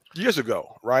years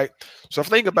ago, right? So if I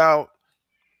think about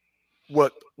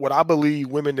what I believe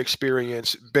women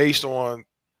experience based on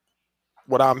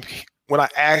when I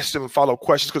ask them follow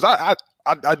questions, because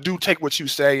I do take what you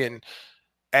say and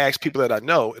ask people that I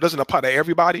know. It doesn't apply to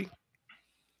everybody,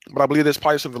 but I believe there's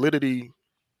probably some validity,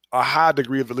 a high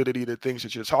degree of validity to things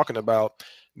that you're talking about,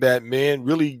 that men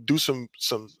really do some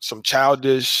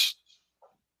childish,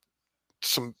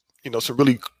 some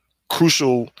really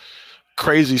crucial,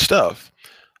 crazy stuff.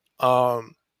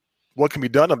 What can be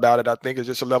done about it, I think, is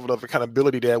just a level of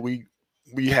accountability that we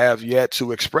have yet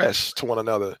to express to one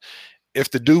another. If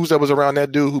the dudes that was around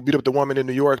that dude who beat up the woman in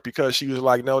New York because she was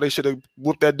like, no, they should have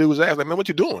whooped that dude's ass. Like, man, what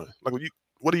you doing? Like,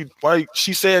 why?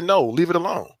 She said no, leave it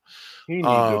alone. He needs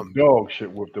a dog shit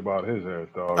whooped about his ass,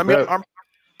 dog. I mean,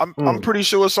 I'm pretty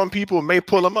sure some people may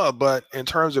pull him up, but in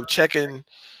terms of checking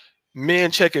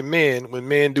men when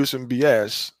men do some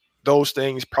BS, those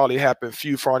things probably happen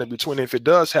few far in between. If it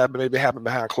does happen, maybe it happen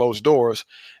behind closed doors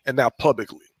and not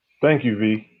publicly. Thank you,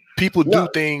 V. People do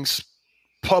things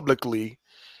publicly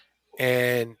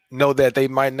and know that they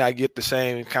might not get the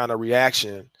same kind of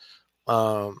reaction,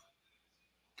 or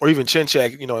even chin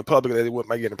check, in public that they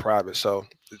might get in private. So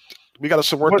we got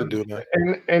some work to do,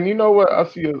 man. And you know what? I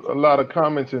see a lot of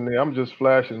comments in there. I'm just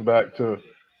flashing back to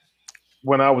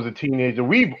when I was a teenager.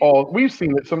 We've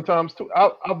seen it sometimes too.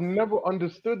 I've never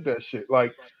understood that shit.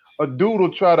 Like a dude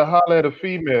will try to holler at a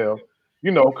female,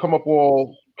 come up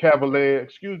all cavalier.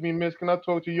 Excuse me, miss, can I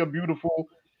talk to you? You're beautiful.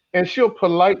 And she'll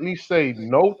politely say,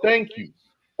 no, thank you.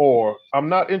 Or I'm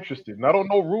not interested. And I don't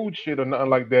know rude shit or nothing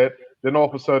like that. Then all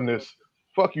of a sudden it's,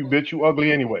 fuck you, bitch, you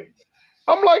ugly anyway.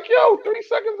 I'm like, yo, 3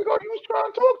 seconds ago you was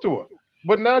trying to talk to her.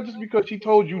 But now just because she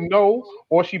told you no,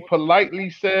 or she politely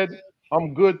said,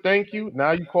 I'm good, thank you.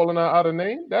 Now you calling out a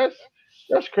name? That's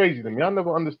crazy to me. I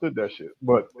never understood that shit.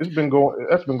 But that's been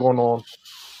going on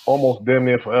almost damn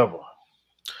near forever.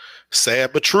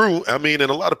 Sad but true. I mean,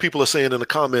 and a lot of people are saying in the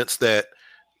comments that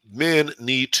men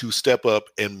need to step up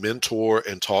and mentor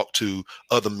and talk to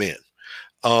other men.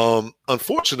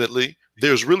 Unfortunately,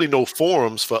 there's really no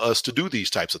forums for us to do these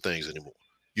types of things anymore.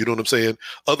 You know what I'm saying?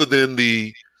 Other than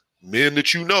the men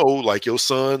that you know, like your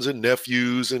sons and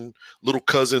nephews and little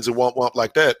cousins and womp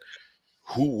like that,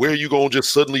 where you gonna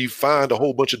just suddenly find a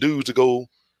whole bunch of dudes to go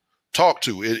talk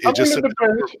to? It just simply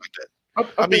doesn't work like that.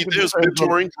 I mean, there's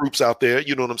mentoring groups out there.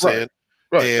 You know what I'm saying?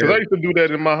 Right. Because I used to do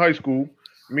that in my high school.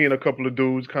 Me and a couple of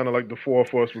dudes, kind of like the four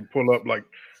of us, would pull up like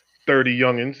 30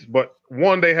 youngins. But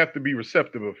one, they have to be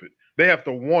receptive of it. They have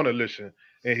to want to listen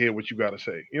and hear what you got to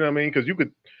say. You know what I mean? Because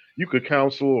you could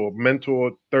counsel or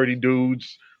mentor 30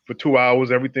 dudes for 2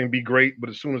 hours, everything be great. But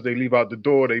as soon as they leave out the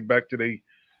door, they back to their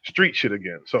street shit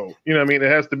again. So, you know what I mean?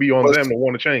 It has to be on them to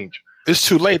want to change. It's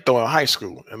too late though in high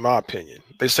school, in my opinion.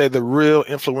 They say the real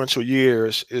influential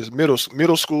years is middle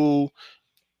school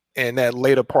and that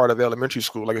later part of elementary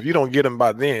school. Like if you don't get them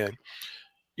by then,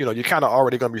 you know, you're kind of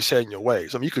already going to be set in your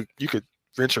ways. I mean, you could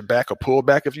venture back or pull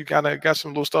back if you kind of got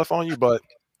some little stuff on you, but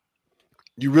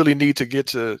you really need to get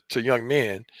to young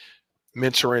men,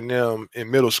 mentoring them in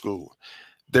middle school.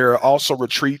 There are also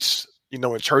retreats, you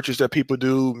know, in churches that people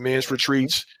do, men's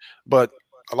retreats, but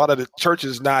a lot of the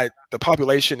churches, not the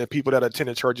population and people that attend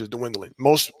the church is dwindling.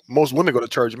 Most women go to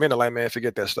church. Men are like, man,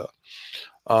 forget that stuff.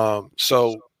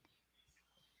 So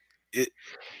I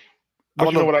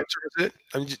don't know what I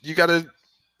mean, you gotta.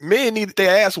 Men need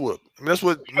their ass whooped. I mean, that's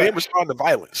what men respond to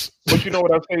violence. But you know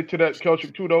what I say to that,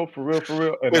 Keltrick, too, though, for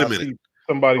real. And Wait a I minute. see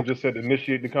somebody just said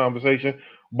initiate the conversation,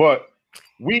 but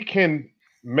we can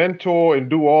mentor and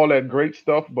do all that great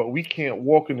stuff, but we can't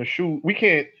walk in the shoe. We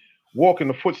can't walk in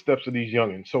the footsteps of these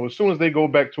youngins. So as soon as they go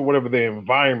back to whatever their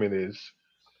environment is,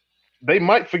 they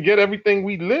might forget everything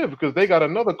we live because they got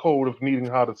another code of needing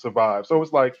how to survive. So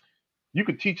it's like you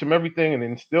could teach them everything and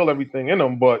instill everything in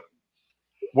them, but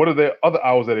what are their other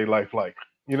hours of their life like?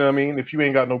 You know what I mean? If you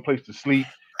ain't got no place to sleep,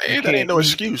 that ain't no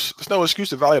excuse. There's no excuse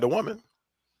to violate a woman.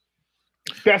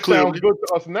 That sounds good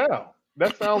to us now.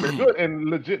 That sounds good and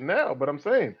legit now. But I'm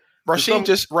saying,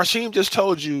 Rasheem just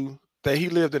told you that he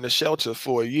lived in a shelter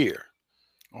for a year,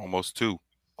 almost 2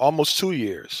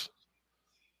 years.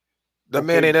 The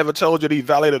man ain't ever told you that he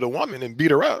violated a woman and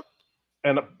beat her up.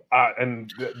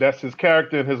 And that's his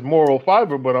character and his moral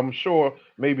fiber. But I'm sure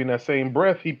maybe in that same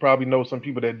breath, he probably knows some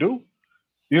people that do.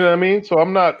 You know what I mean? So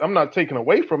I'm not taking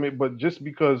away from it, but just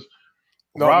because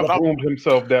Rob groomed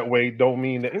himself that way, don't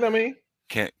mean that. You know what I mean?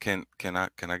 Can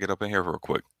I get up in here real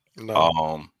quick? No.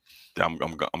 I'm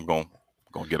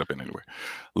gonna get up in anyway.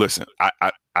 Listen,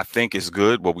 I think it's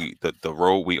good what the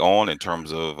road we on in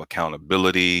terms of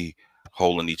accountability,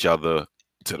 holding each other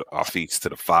to our feet to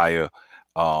the fire.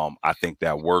 I think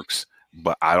that works,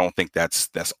 but I don't think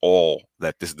that's all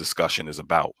that this discussion is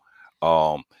about.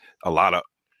 A lot of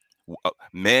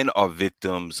men are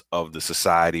victims of the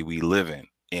society we live in,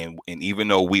 and even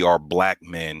though we are black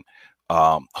men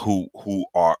who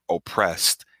are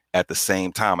oppressed at the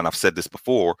same time, and I've said this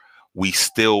before, we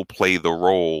still play the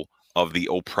role of the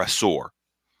oppressor.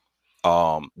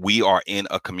 We are in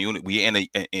a community, we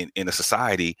in a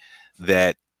society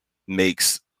that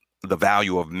makes the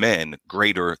value of men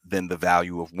greater than the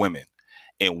value of women,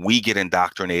 and we get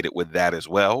indoctrinated with that as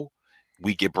well.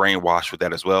 We get brainwashed with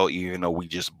that as well, even though we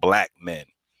just black men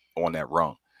on that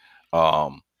rung.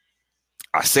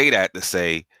 I say that to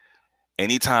say,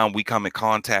 anytime we come in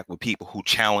contact with people who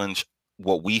challenge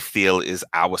what we feel is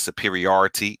our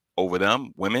superiority over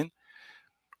them, women,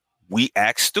 we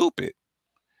act stupid.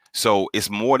 So it's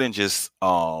more than just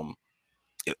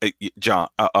John.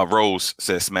 Rose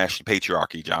says, "Smash the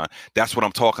patriarchy." John, that's what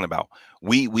I'm talking about.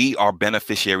 We are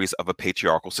beneficiaries of a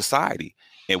patriarchal society,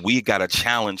 and we got to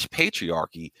challenge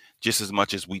patriarchy just as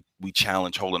much as we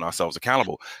challenge holding ourselves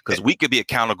accountable. Because we could be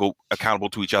accountable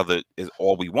to each other is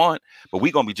all we want, but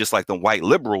we're gonna be just like the white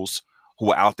liberals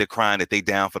who are out there crying that they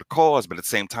down for the cause, but at the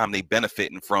same time they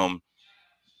benefiting from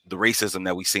the racism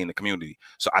that we see in the community.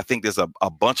 So I think there's a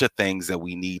bunch of things that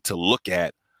we need to look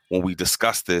at when we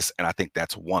discuss this, and I think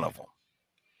that's one of them.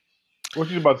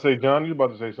 What you about to say, John? You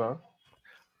about to say something?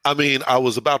 I mean, I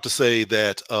was about to say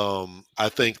that I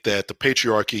think that the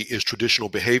patriarchy is traditional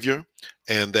behavior,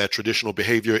 and that traditional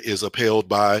behavior is upheld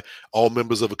by all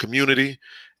members of a community.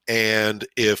 And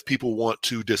if people want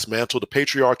to dismantle the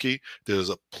patriarchy, there's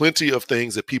plenty of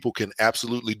things that people can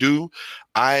absolutely do.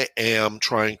 I am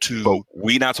trying to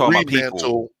we not talking about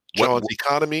people. John's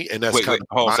economy, and that's kind of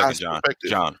hold on a my second, John. perspective.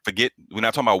 John, forget, we're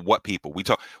not talking about what people. We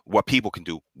talk what people can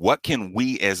do. What can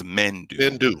we as men do?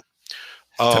 Men do.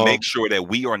 To make sure that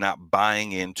we are not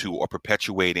buying into or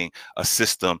perpetuating a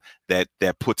system that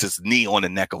puts its knee on the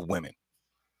neck of women.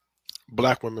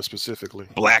 Black women specifically.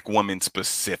 Black women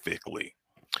specifically.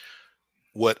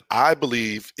 What I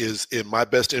believe is in my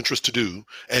best interest to do,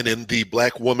 and in the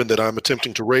Black woman that I'm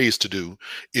attempting to raise to do,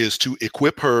 is to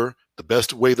equip her the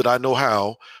best way that I know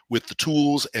how with the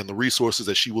tools and the resources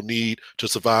that she will need to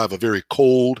survive a very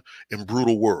cold and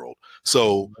brutal world.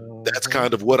 So that's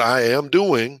kind of what I am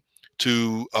doing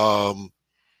to,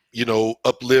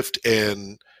 uplift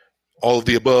and all of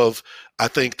the above. I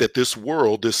think that this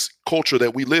world, this culture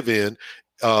that we live in,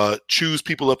 chews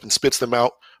people up and spits them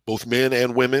out, both men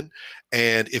and women.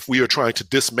 And if we are trying to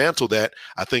dismantle that,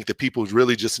 I think that people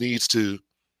really just needs to,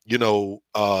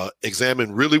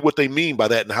 examine really what they mean by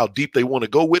that and how deep they want to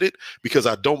go with it, because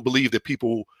I don't believe that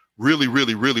people really,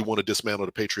 really, really want to dismantle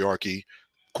the patriarchy,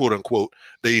 quote unquote.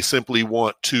 They simply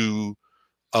want to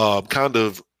kind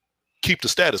of keep the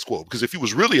status quo, because if you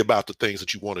was really about the things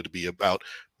that you wanted to be about,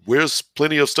 there's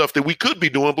plenty of stuff that we could be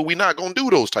doing, but we're not going to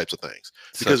do those types of things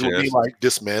because it would be like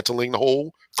dismantling the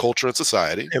whole culture and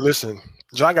society. And listen,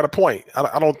 John got a point.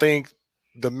 I don't think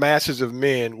the masses of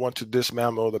men want to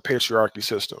dismantle the patriarchy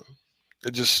system.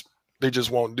 They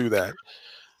just won't do that.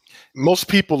 Most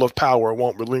people of power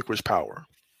won't relinquish power.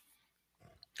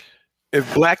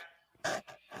 I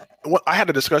had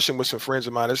a discussion with some friends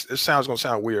of mine. It sounds going to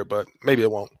sound weird, but maybe it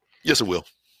won't. Yes, it will.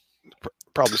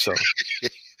 Probably so.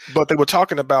 But they were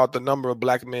talking about the number of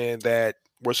Black men that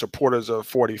were supporters of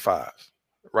 45,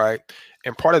 right?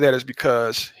 And part of that is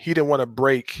because he didn't want to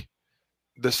break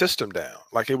the system down.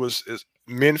 Like it's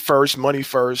men first, money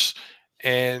first.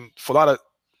 And for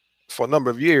a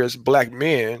number of years, Black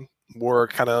men were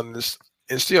kind of on this,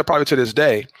 and still probably to this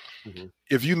day,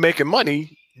 if you making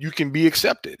money, you can be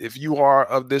accepted. If you are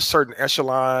of this certain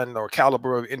echelon or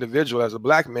caliber of individual as a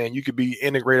Black man, you could be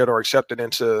integrated or accepted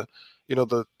into,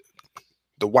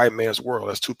 the white man's world,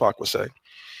 as Tupac would say.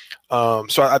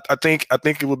 So I think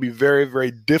it would be very, very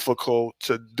difficult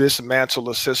to dismantle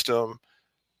a system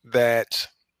that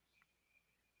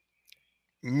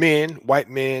men, white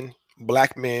men,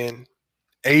 Black men,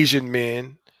 Asian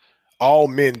men, all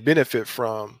men benefit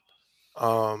from.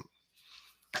 I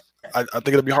think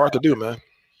it'll be hard to do, man.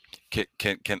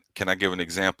 Can I give an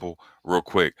example real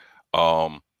quick?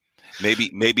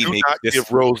 Maybe not give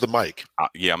Rose the mic.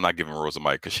 Yeah, I'm not giving Rose the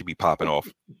mic because she be popping off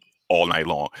all night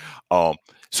long.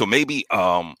 So maybe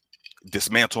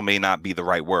dismantle may not be the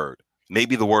right word.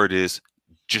 Maybe the word is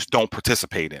just don't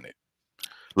participate in it.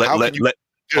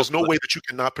 There's no way that you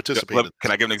cannot participate.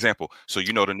 Can I give an example? So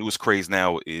the newest craze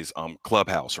now is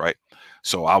Clubhouse, right?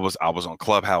 So I was on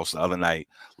Clubhouse the other night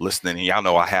listening, and y'all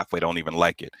know I halfway don't even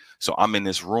like it. So I'm in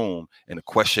this room, and the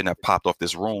question that popped off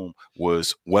this room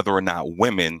was whether or not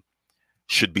women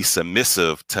should be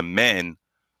submissive to men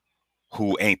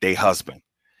who ain't their husband.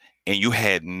 And you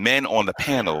had men on the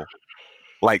panel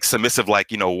like submissive, like,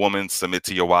 women submit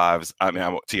to your wives,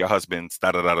 to your husbands,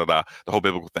 the whole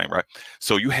biblical thing, right?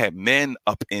 So you had men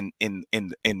up in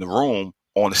the room,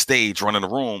 on the stage, running the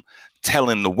room,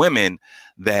 telling the women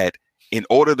that in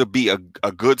order to be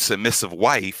a good submissive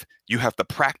wife, you have to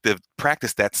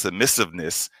practice that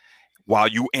submissiveness while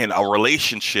you in a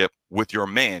relationship with your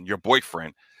man, your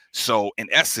boyfriend. So in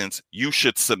essence, you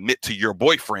should submit to your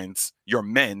boyfriends, your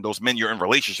men, those men you're in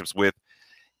relationships with,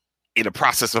 in the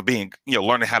process of being,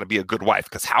 learning how to be a good wife.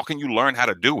 Because how can you learn how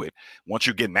to do it once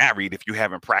you get married if you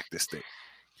haven't practiced it?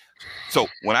 So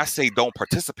when I say don't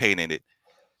participate in it,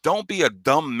 don't be a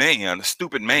dumb man, a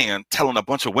stupid man telling a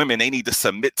bunch of women they need to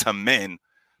submit to men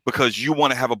because you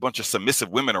want to have a bunch of submissive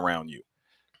women around you.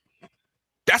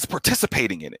 That's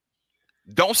participating in it.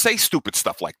 Don't say stupid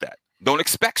stuff like that. Don't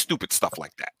expect stupid stuff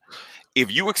like that.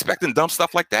 If you expecting dumb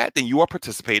stuff like that, then you are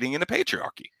participating in the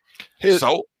patriarchy.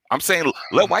 So I'm saying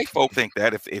let white folk think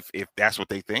that if that's what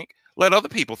they think. Let other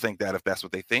people think that if that's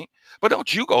what they think. But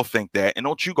don't you go think that, and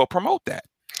don't you go promote that.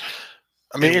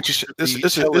 I mean, interesting. This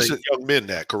is young men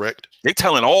that, correct? They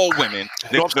telling all women.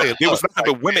 There was not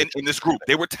the women men in this group.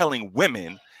 They were telling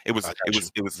women. It was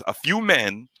a few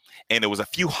men, and it was a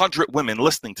few hundred women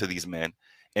listening to these men,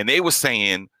 and they were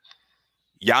saying,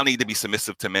 y'all need to be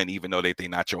submissive to men, even though they're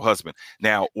not your husband.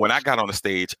 Now, when I got on the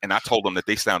stage and I told them that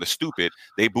they sounded stupid,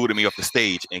 they booted me off the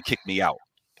stage and kicked me out.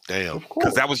 Damn,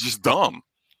 because that was just dumb.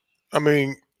 I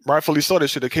mean, rightfully so, they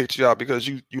should have kicked you out because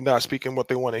you're not speaking what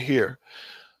they want to hear.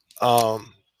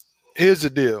 Here's the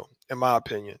deal, in my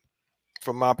opinion,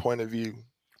 from my point of view.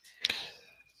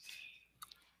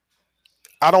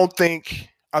 I don't think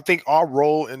I think our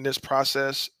role in this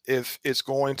process, if it's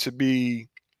going to be,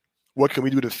 what can we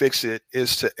do to fix it,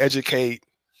 is to educate,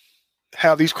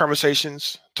 have these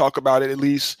conversations, talk about it at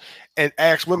least, and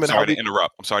ask women. I'm sorry to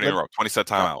interrupt. 20-second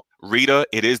time out. Rita,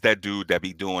 it is that dude that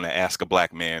be doing to ask a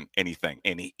black man anything,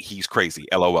 and he's crazy.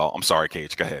 LOL. I'm sorry,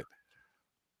 Cage. Go ahead.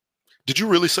 Did you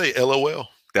really say LOL?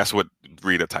 That's what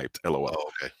Rita typed. LOL.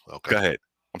 Oh, okay. Go ahead.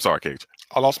 I'm sorry, Cage.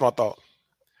 I lost my thought.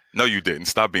 No, you didn't.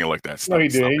 Stop being like that. Stop, No, he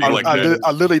did.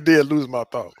 I literally did lose my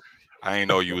thought. I ain't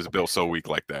know you was built so weak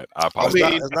like that. I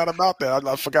apologize. It's not about that.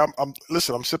 I forgot.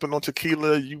 I'm sipping on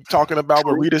tequila. You talking about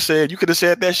what Rita said? You could have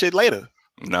said that shit later.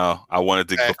 No, I wanted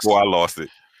to before I lost it.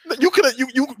 You could have.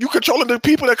 You controlling the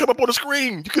people that come up on the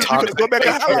screen. You could go back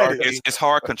and highlight it. It's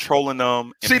hard controlling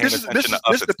them. And see, this is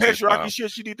the patriarchy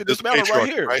shit you need to dismantle right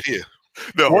here. Right here.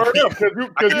 No, Word up, because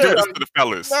to the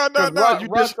fellas. No.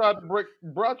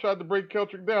 Rod tried to break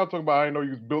Keltrick down, talking about I didn't know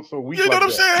you was built so weak. You know like what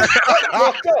I'm saying?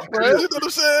 What's up, man? You know what I'm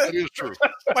saying? That is true.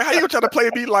 Like, how you trying to play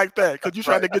me like that? Because you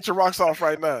trying to get your rocks off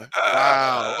right now.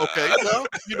 Wow. Okay. Well,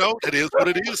 it is what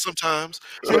it is sometimes.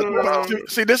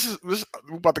 See, this is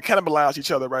we're about to cannibalize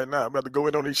each other right now. We're about to go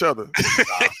in on each other.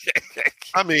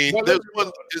 I mean, there's one.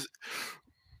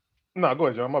 No, go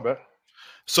ahead, John. My bad.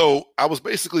 So I was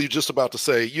basically just about to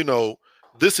say,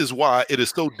 this is why it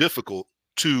is so difficult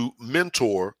to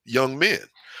mentor young men,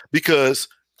 because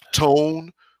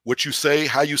tone, what you say,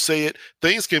 how you say it,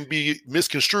 things can be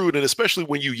misconstrued. And especially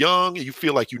when you're young and you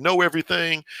feel like you know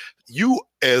everything, you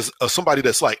as somebody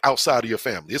that's like outside of your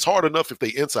family, it's hard enough if they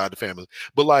inside the family,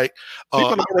 but like you're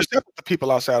gonna respect the people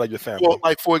outside of your family. Well,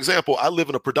 like for example, I live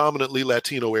in a predominantly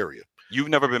Latino area. You've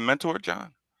never been mentored,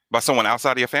 John, by someone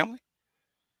outside of your family?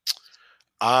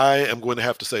 I am going to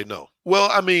have to say no. Well,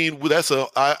 I mean,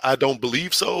 I don't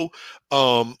believe so.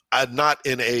 I'm not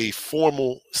in a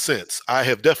formal sense. I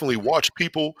have definitely watched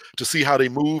people to see how they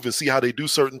move and see how they do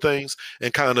certain things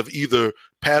and kind of either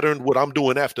patterned what I'm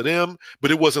doing after them, but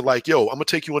it wasn't like, yo, I'm gonna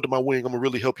take you under my wing. I'm gonna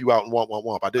really help you out and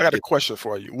womp. I got a question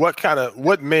for you.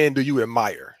 What men do you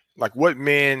admire? Like, what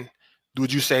men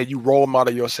would you say you role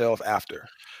model yourself after?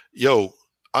 Yo,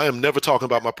 I am never talking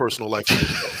about my personal life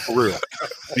for real,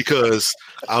 because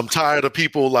I'm tired of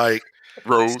people like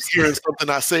Rose hearing something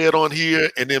I said on here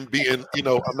and then being,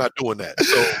 I'm not doing that.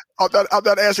 So I'm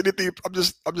not asking anything. I'm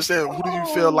just saying, who do you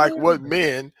feel like? What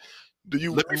men do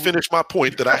you? Let me finish my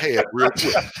point that I had real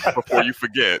quick before you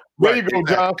forget. There you go,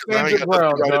 John. Stand your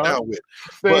ground, John.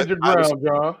 Stand your ground,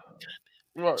 John.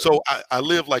 Right. So I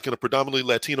live like in a predominantly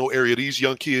Latino area. These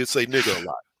young kids say nigga a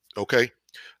lot. Okay,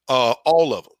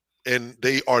 all of them. And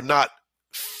they are not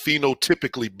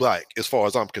phenotypically black as far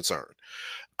as I'm concerned.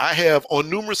 I have on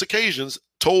numerous occasions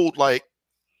told like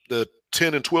the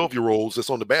 10 and 12-year-olds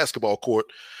that's on the basketball court,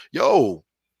 yo,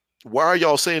 why are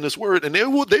y'all saying this word? And they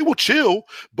will chill,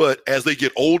 but as they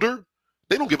get older,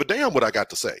 they don't give a damn what I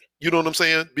got to say. You know what I'm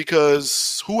saying?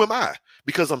 Because who am I?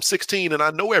 Because I'm 16 and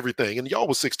I know everything. And y'all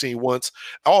was 16 once.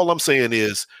 All I'm saying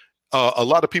is, a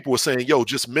lot of people were saying, yo,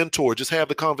 just mentor, just have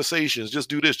the conversations, just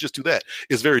do this, just do that.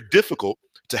 It's very difficult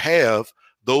to have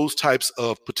those types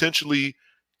of potentially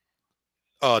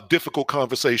difficult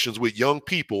conversations with young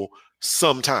people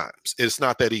sometimes. It's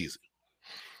not that easy.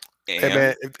 Hey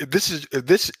man,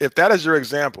 if that is your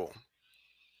example,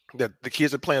 that the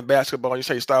kids are playing basketball and you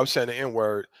say stop saying the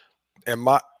N-word, and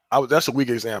that's a weak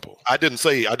example. I didn't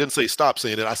say stop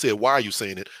saying it. I said, why are you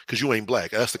saying it? Because you ain't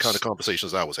black. That's the kind of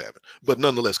conversations I was having. But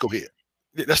nonetheless, go ahead.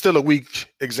 That's still a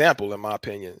weak example, in my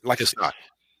opinion. Like it's not.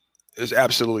 It's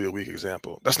absolutely a weak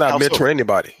example. That's not mentoring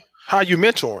anybody. How are you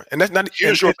mentoring? And that's not.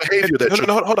 Here's your behavior.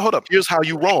 Hold up. Here's how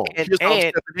you wrong. Here's how I'm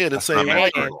stepping in and saying,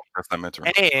 that's not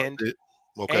mentoring.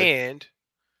 And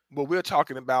what we're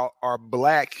talking about are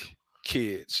black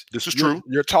kids. This is true.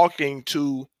 You're talking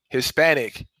to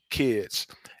Hispanic kids.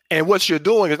 And what you're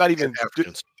doing is not even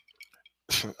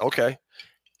okay.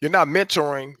 You're not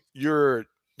mentoring. You're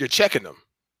checking them.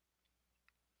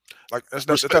 Like that's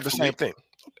not the same thing.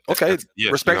 Okay,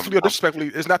 respectfully or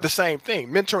disrespectfully, it's not the same thing.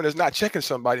 Mentoring is not checking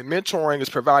somebody. Mentoring is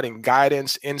providing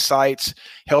guidance, insights,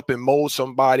 helping mold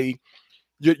somebody.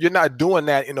 You're not doing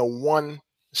that in a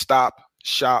one-stop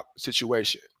shop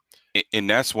situation. And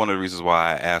that's one of the reasons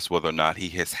why I asked whether or not he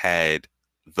has had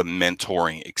the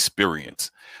mentoring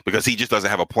experience, because he just doesn't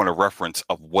have a point of reference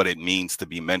of what it means to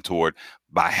be mentored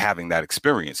by having that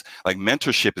experience. Like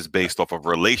mentorship is based off of a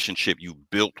relationship you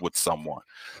built with someone,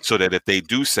 so that if they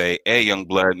do say, hey, young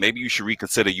blood, maybe you should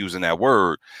reconsider using that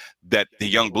word, that the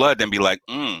young blood then be like,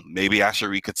 maybe I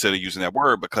should reconsider using that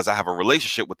word because I have a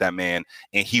relationship with that man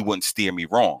and he wouldn't steer me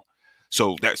wrong.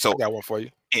 I got one for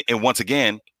you. And once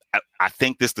again, I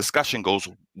think this discussion goes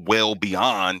well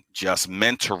beyond just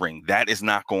mentoring. That is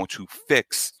not going to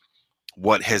fix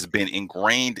what has been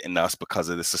ingrained in us because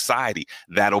of the society.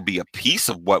 That'll be a piece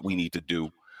of what we need to do,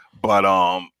 but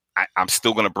I'm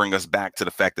still going to bring us back to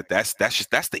the fact that that's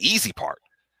the easy part.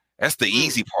 That's the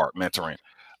easy part, mentoring.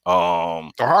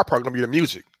 The hard part gonna be the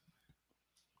music.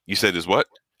 You said is what?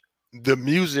 The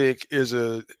music is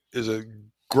a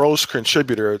gross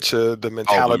contributor to the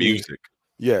mentality. Oh, the music.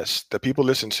 Yes, that people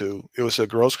listen to. It was a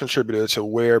gross contributor to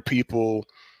where people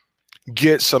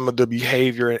get some of the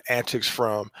behavior and antics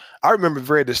from. I remember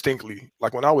very distinctly,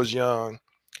 like when I was young,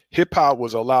 hip hop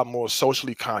was a lot more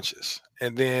socially conscious.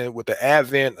 And then with the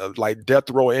advent of like Death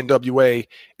Row, NWA,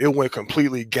 it went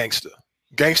completely gangster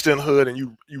and hood. And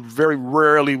you very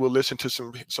rarely will listen to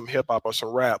some hip hop or some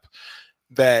rap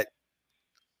that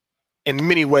in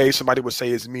many ways somebody would say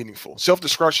is meaningful.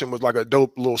 Self-Destruction was like a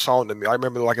dope little song to me. I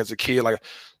remember like as a kid, like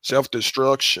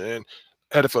self-destruction,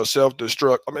 headed for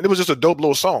self-destruct. I mean, it was just a dope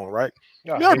little song, right?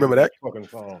 Yeah, I remember that fucking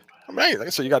song. I mean, like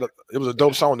I said, it was a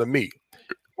dope song to me.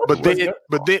 But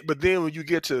then when you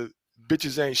get to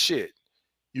Bitches Ain't Shit,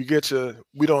 you get to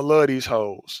We Don't Love These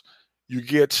Hoes, you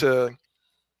get to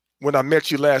When I Met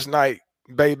You Last Night,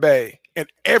 Baby, and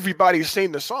everybody's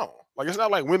seen the song. Like, it's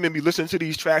not like women be listening to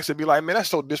these tracks and be like, man, that's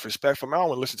so disrespectful. Man, I don't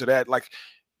want to listen to that. Like,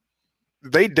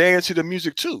 they dance to the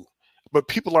music too. But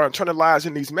people are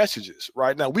internalizing these messages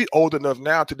right now. We old enough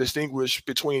now to distinguish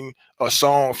between a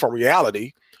song from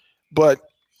reality, but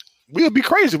we would be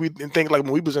crazy. We didn't think like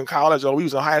when we was in college or we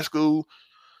was in high school,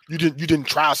 you didn't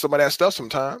try some of that stuff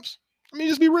sometimes. I mean,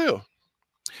 just be real.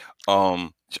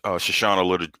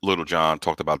 Shoshana Littlejohn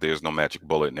talked about there's no magic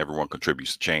bullet and everyone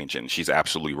contributes to change, and she's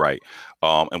absolutely right.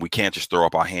 And we can't just throw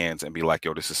up our hands and be like,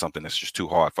 yo, this is something that's just too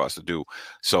hard for us to do.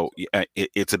 So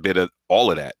it's a bit of all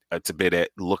of that. It's a bit at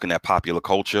looking at popular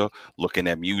culture, looking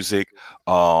at music.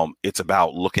 It's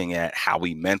about looking at how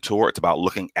we mentor. It's about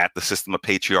looking at the system of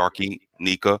patriarchy,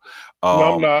 Nika.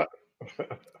 No, I'm not.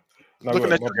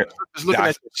 Looking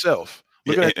at yourself.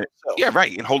 Yeah,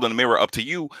 right. And holding the mirror up to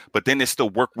you, but then there's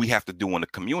still work we have to do in the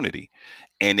community.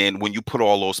 And then when you put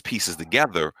all those pieces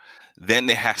together, then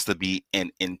there has to be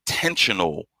an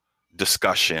intentional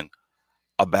discussion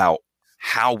about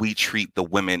how we treat the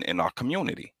women in our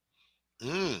community.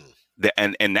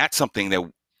 And that's something that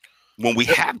when we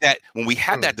have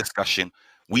that discussion,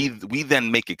 we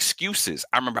then make excuses.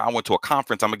 I remember I went to a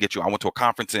conference. I went to a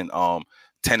conference in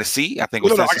Tennessee, I think.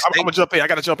 I'm gonna jump in. I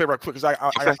gotta jump in right quick because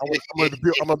I'm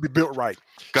gonna be built right.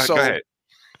 Go ahead.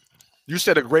 You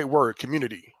said a great word,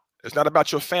 community. It's not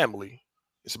about your family.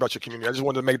 It's about your community. I just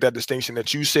wanted to make that distinction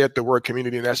that you said the word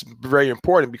community, and that's very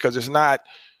important because it's not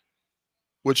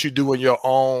what you do in your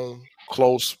own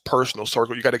close personal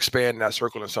circle. You got to expand that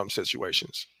circle in some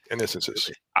situations, in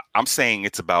instances. I'm saying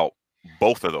it's about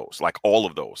both of those, like all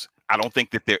of those. I don't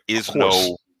think that there is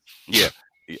no. Yeah,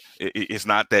 it's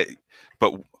not that.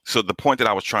 But so the point that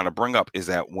I was trying to bring up is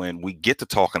that when we get to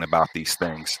talking about these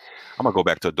things, I'm gonna go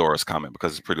back to Dora's comment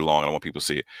because it's pretty long and I want people to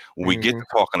see it. When we get to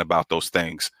talking about those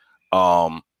things,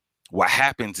 what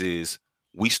happens is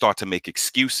we start to make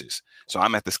excuses. So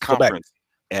I'm at this conference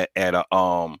at a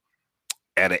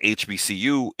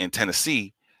HBCU in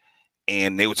Tennessee,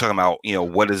 and they were talking about,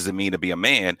 what does it mean to be a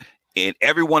man? And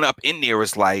everyone up in there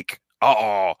is like,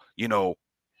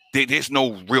 there's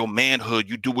no real manhood.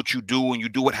 You do what you do and you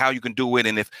do it how you can do it.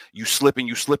 And if you slipping.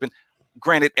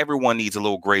 Granted, everyone needs a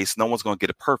little grace. No one's going to get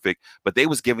it perfect, but they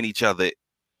was giving each other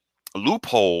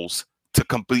loopholes to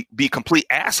be complete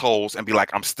assholes and be like,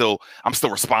 I'm still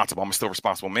responsible. I'm a still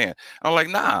responsible man. And I'm like,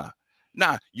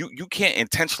 nah, you can't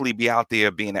intentionally be out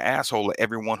there being an asshole to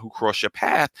everyone who crossed your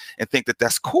path and think that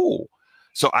that's cool.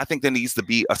 So I think there needs to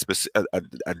be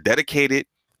a dedicated,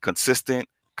 consistent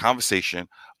conversation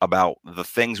about the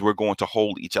things we're going to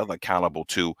hold each other accountable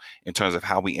to in terms of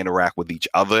how we interact with each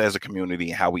other as a community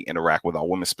and how we interact with our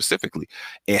women specifically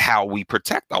and how we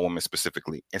protect our women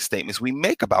specifically and statements we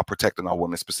make about protecting our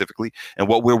women specifically and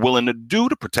what we're willing to do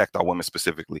to protect our women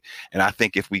specifically. And I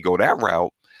think if we go that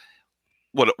route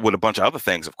with a bunch of other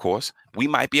things, of course, we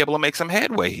might be able to make some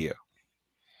headway here.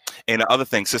 And the other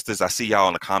thing, sisters, I see y'all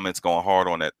in the comments going hard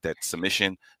on that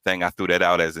submission thing. I threw that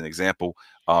out as an example.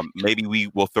 Maybe we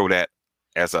will throw that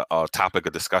as a topic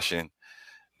of discussion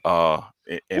in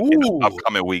the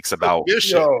upcoming weeks about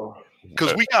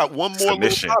because we got one more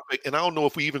little topic, and I don't know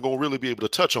if we even gonna really be able to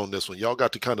touch on this one. Y'all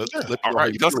got to kind of all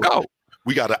right. Let's go.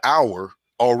 We got an hour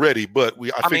already, but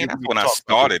I mean, that's when I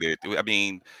started it. I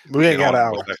mean, we ain't got an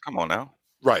hour. Come on now.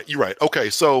 Right, you're right. Okay,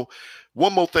 so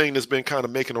one more thing that's been kind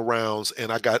of making the rounds,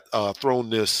 and I got thrown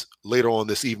this later on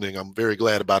this evening. I'm very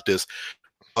glad about this.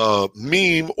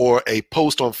 meme or a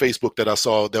post on Facebook that I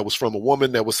saw that was from a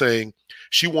woman that was saying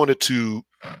she wanted to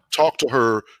talk to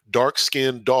her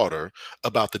dark-skinned daughter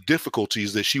about the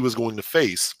difficulties that she was going to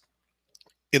face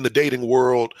in the dating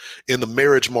world, in the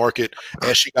marriage market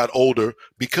as she got older,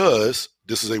 because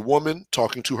this is a woman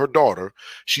talking to her daughter.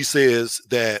 She says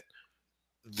that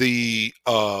the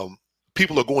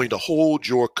people are going to hold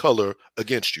your color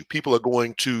against you. People are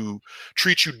going to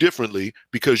treat you differently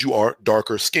because you are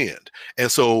darker skinned.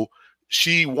 And so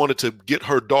she wanted to get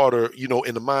her daughter, you know,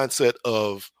 in the mindset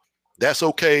of that's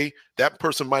okay. That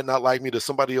person might not like me. There's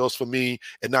somebody else for me,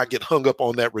 and not get hung up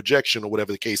on that rejection or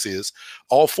whatever the case is.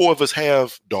 All four of us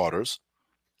have daughters.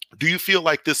 Do you feel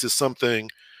like this is something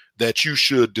that you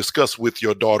should discuss with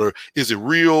your daughter? Is it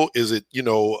real? Is it, you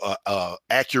know,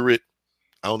 accurate?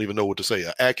 I don't even know what to say,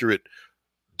 an accurate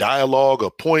dialogue, a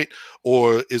point,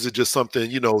 or is it just something,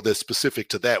 you know, that's specific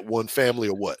to that one family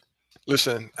or what?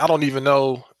 Listen, I don't even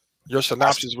know. Your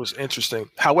synopsis was interesting.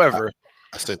 However,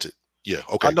 I sent it. Yeah.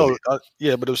 Okay. I know.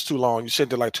 Yeah, but it was too long. You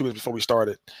sent it like 2 minutes before we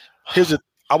started.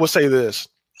 I would say this.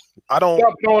 I don't.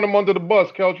 Stop throwing him under the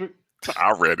bus, Keldrick.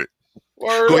 I read it.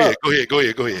 Go ahead.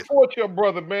 Support your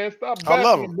brother, man. Stop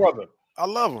bashing your brother. I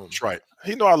love him. That's right.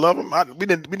 He know I love him. We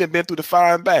didn't been through the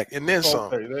fire and back, and then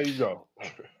some. Okay, there you go.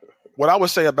 What I would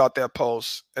say about that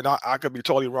post, and I could be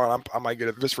totally wrong. I might get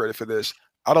eviscerated for this.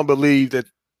 I don't believe that.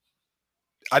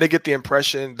 I didn't get the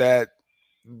impression that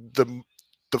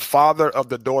the father of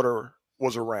the daughter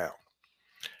was around.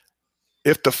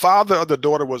 If the father of the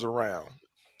daughter was around,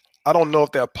 I don't know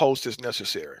if that post is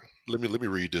necessary. Let me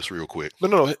read this real quick.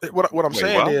 No. What I'm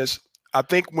saying is, I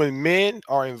think when men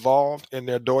are involved in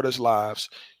their daughters' lives,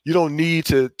 you don't need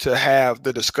to have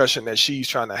the discussion that she's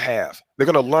trying to have. They're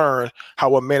going to learn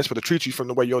how a man is supposed to treat you from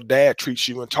the way your dad treats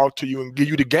you and talk to you and give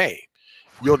you the game.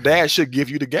 Your dad should give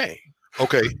you the game.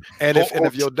 Okay. And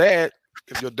if your dad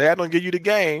don't give you the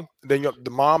game, then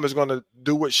the mom is going to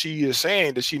do what she is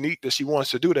saying that she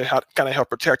wants to do to kind of help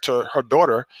protect her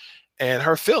daughter and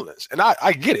her feelings. And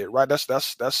I get it, right?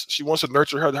 That's she wants to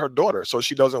nurture her daughter so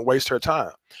she doesn't waste her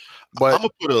time. But I'm gonna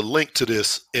put a link to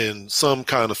this in some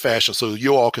kind of fashion so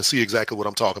you all can see exactly what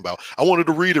I'm talking about. I wanted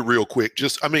to read it real quick.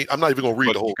 I'm not even gonna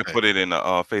read the whole thing. You can put it in the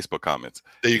Facebook comments.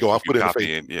 There you go. I'll put it in the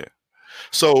Facebook. Yeah.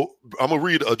 So I'm gonna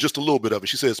read just a little bit of it.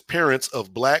 She says, parents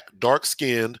of Black,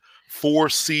 dark-skinned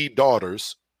 4C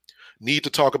daughters need to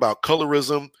talk about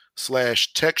colorism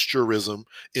 /texturism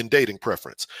in dating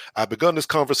preference. I've begun this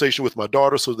conversation with my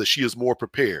daughter so that she is more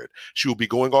prepared. She will be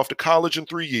going off to college in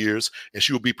 3 years, and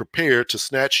she will be prepared to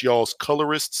snatch y'all's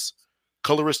colorist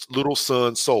little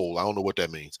son soul. I don't know what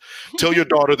that means. Tell your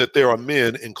daughter that there are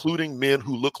men, including men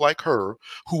who look like her,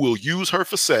 who will use her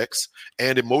for sex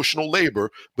and emotional labor,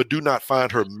 but do not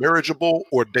find her marriageable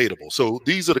or dateable. So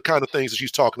these are the kind of things that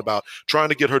she's talking about, trying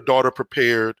to get her daughter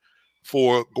prepared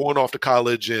for going off to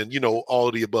college and, you know, all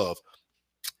of the above.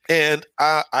 And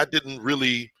I didn't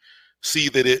really see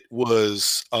that it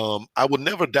was, I would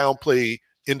never downplay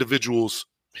individuals'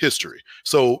 history.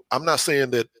 So I'm not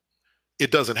saying that it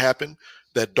doesn't happen,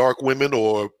 that dark women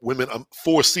or women,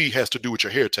 4C has to do with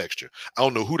your hair texture. I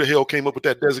don't know who the hell came up with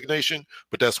that designation,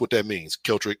 but that's what that means.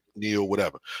 Keldrick, Neil,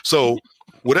 whatever. So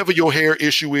whatever your hair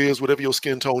issue is, whatever your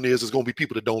skin tone is, there's going to be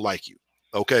people that don't like you.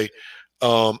 Okay.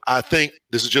 I think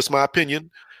this is just my opinion.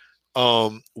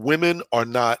 Women are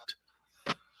not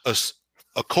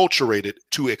acculturated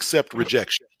to accept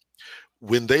rejection.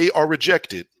 When they are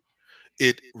rejected,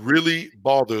 it really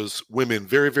bothers women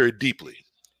very, very deeply.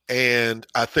 And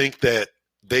I think that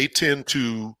they tend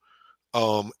to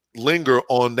linger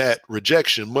on that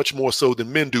rejection much more so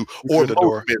than men do, or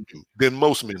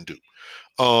most men do.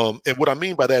 And what I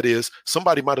mean by that is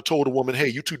somebody might have told a woman, hey,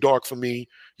 you're too dark for me,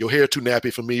 your hair too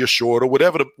nappy for me, you're short, or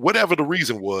whatever the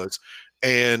reason was.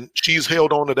 And she's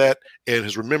held on to that and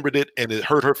has remembered it, and it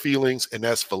hurt her feelings, and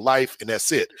that's for life, and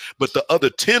that's it. But the other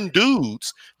 10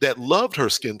 dudes that loved her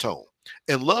skin tone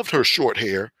and loved her short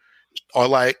hair are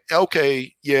like,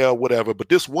 okay, yeah, whatever. But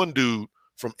this one dude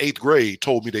from 8th grade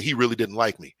told me that he really didn't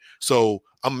like me. So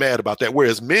I'm mad about that.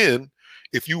 Whereas men,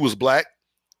 if you was Black,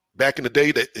 back in the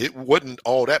day, that it wasn't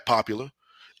all that popular.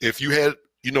 If you had,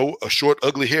 you know, a short,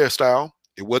 ugly hairstyle,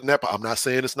 it wasn't that. I'm not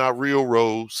saying it's not real,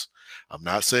 Rose. I'm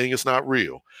not saying it's not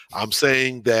real. I'm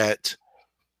saying that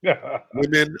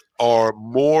women are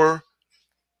more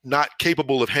not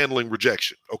capable of handling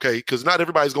rejection, okay? Because not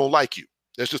everybody's going to like you.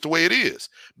 That's just the way it is.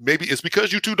 Maybe it's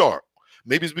because you're too dark.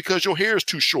 Maybe it's because your hair is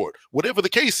too short. Whatever the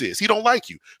case is, he don't like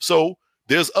you. So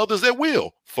there's others that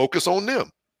will. Focus on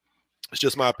them. It's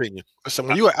just my opinion. So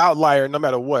when you're an outlier, no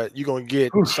matter what, you're gonna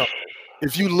get something.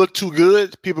 If you look too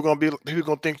good, people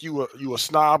gonna think you a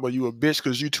snob or you a bitch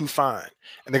because you too fine,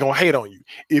 and they're gonna hate on you.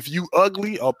 If you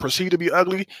ugly or perceive to be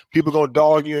ugly, people gonna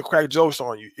dog you and crack jokes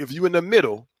on you. If you in the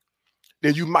middle,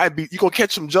 then you gonna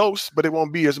catch some jokes, but it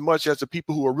won't be as much as the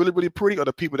people who are really, really pretty or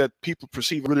the people that people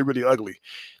perceive really, really ugly.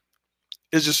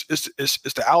 It's just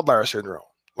it's the outlier syndrome.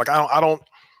 Like I don't.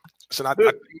 So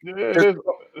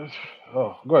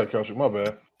oh, go ahead, Coach. My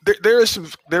bad. There is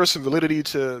some validity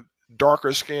to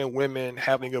darker skinned women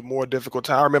having a more difficult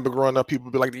time. I remember growing up, people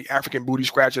would be like the African booty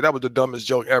scratcher. That was the dumbest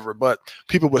joke ever. But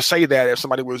people would say that if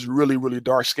somebody was really, really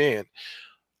dark skinned.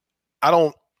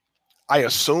 I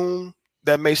assume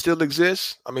that may still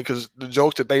exist. I mean, because the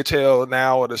jokes that they tell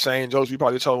now are the same jokes we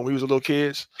probably told when we was little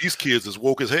kids. These kids is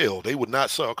woke as hell. They would not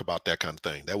talk about that kind of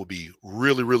thing. That would be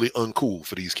really, really uncool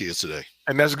for these kids today.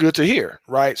 And that's good to hear,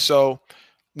 right? So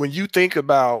when you think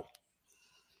about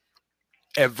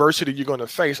adversity you're going to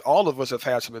face, all of us have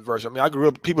had some adversity. I mean, I grew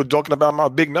up people joking about my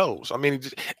big nose. I mean,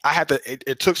 I had to.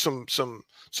 It took some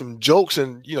jokes,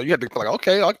 and you had to be like,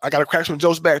 okay, I got to crack some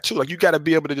jokes back too. Like you got to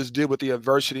be able to just deal with the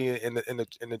adversity and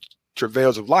the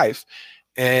travails of life,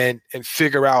 and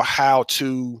figure out how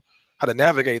to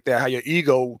navigate that. How your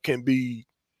ego can be,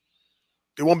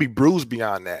 it won't be bruised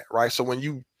beyond that, right? So when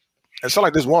you, it's not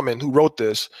like this woman who wrote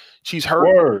this. She's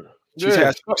hurt. She's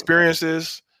had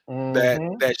experiences.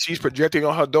 That she's projecting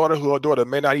on her daughter, who her daughter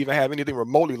may not even have anything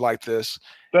remotely like this.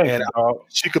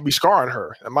 She could be scarring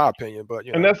her, in my opinion. But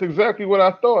and that's exactly what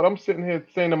I thought. I'm sitting here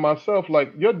saying to myself,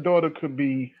 like, your daughter could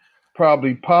be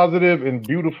probably positive and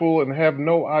beautiful and have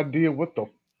no idea what the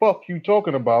fuck you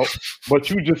talking about, but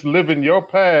you just living your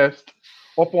past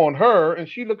up on her, and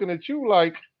she looking at you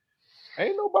like,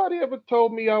 ain't nobody ever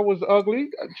told me I was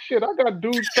ugly. Shit, I got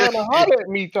dudes trying to holler at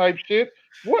me type shit.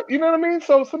 What, you know what I mean?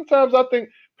 So sometimes I think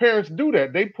parents do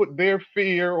that. They put their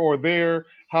fear or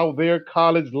how their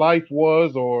college life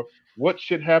was or what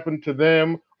shit happened to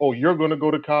them. Oh, you're going to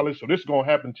go to college, so this is going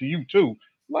to happen to you too.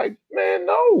 Like, man,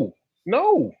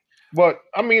 no. But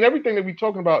I mean, everything that we're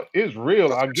talking about is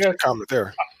real. I guess comment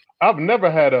there. I've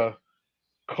never had a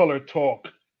color talk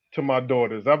to my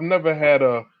daughters. I've never had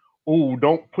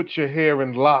don't put your hair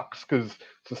in locks because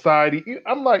society.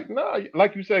 I'm like, nah,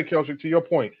 like you said, Kelsey, to your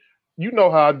point, you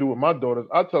know how I do with my daughters.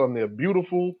 I tell them they're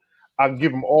beautiful. I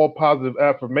give them all positive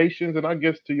affirmations. And I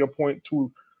guess to your point,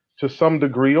 to some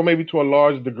degree, or maybe to a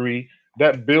large degree,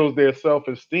 that builds their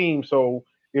self-esteem. So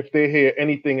if they hear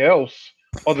anything else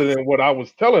other than what I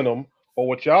was telling them or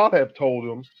what y'all have told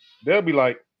them, they'll be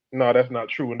like, no, that's not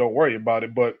true and don't worry about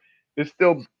it. But it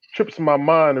still trips my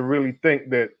mind to really think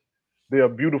that there are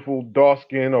beautiful, dark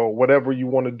skin or whatever you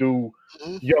want to do,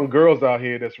 young girls out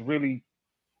here that's really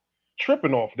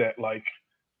tripping off that. Like,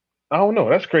 I don't know.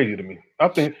 That's crazy to me. I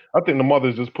think the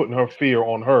mother's just putting her fear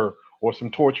on her or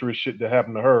some torturous shit that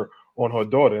happened to her on her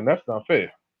daughter, and that's not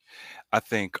fair. I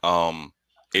think a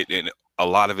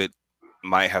lot of it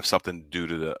might have something to do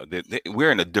to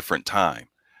we're in a different time.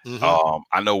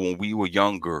 I know when we were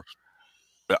younger,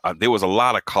 there was a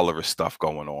lot of colorist stuff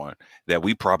going on that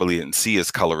we probably didn't see as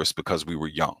colorist because we were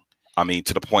young. I mean,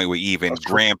 to the point where even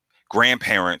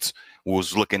grandparents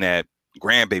was looking at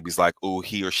grandbabies like, oh,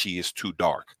 he or she is too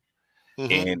dark.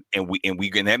 And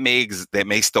that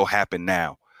may still happen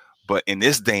now. But in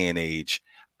this day and age,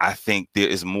 I think there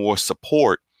is more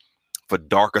support for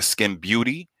darker skin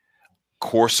beauty,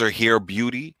 coarser hair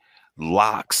beauty,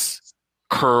 locks,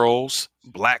 curls,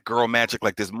 black girl magic.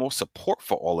 Like there's more support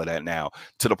for all of that now,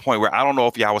 to the point where I don't know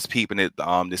if y'all was peeping it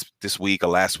this week or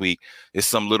last week. It's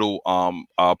some little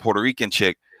Puerto Rican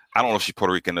chick. I don't know if she's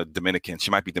Puerto Rican or Dominican.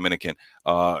 She might be Dominican.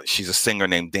 She's a singer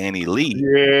named Danny Lee.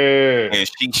 Yeah.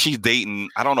 And she's dating,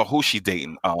 I don't know who she's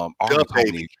dating.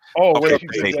 Baby. Oh, okay, she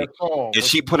did that song. And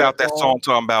she put out that song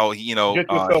talking about, get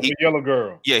yourself a yellow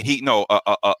girl. Yeah,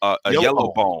 a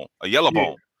yellow bone. A yellow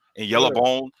bone. And yellow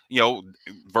bone,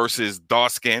 versus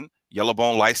dark skin, yellow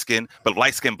bone, light skin, but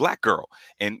light skin black girl.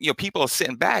 And people are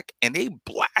sitting back and they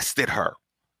blasted her.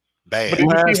 Bad.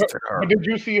 But did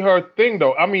you see her thing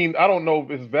though? I mean, I don't know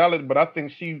if it's valid, but I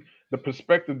think the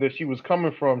perspective that she was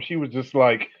coming from, she was just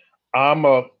like,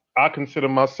 I consider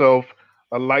myself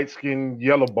a light-skinned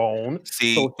yellow bone.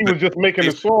 See, so she was just making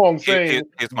a song saying,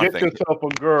 get yourself a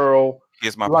girl.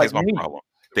 Here's my me. problem.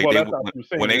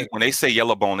 When they say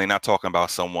yellow bone, they're not talking about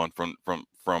someone from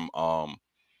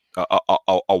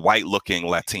a white looking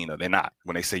Latina. They're not,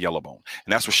 when they say yellow bone.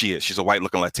 And that's what she is. She's a white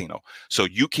looking Latino. So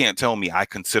you can't tell me I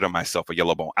consider myself a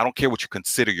yellow bone. I don't care what you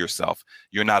consider yourself.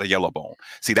 You're not a yellow bone.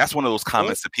 See, that's one of those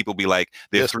comments that people be like,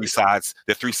 there's three sides.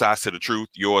 There's three sides to the truth.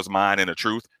 Yours, mine, and the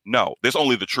truth. No, there's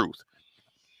only the truth.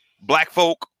 Black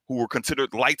folk who were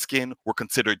considered light skinned were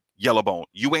considered yellow bone.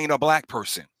 You ain't a black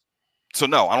person. So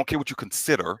no, I don't care what you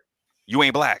consider. You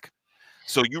ain't black.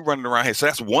 So you running around here. So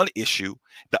that's one issue.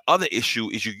 The other issue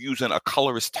is you're using a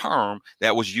colorist term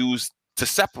that was used to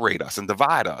separate us and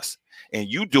divide us. And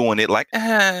you doing it like,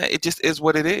 it just is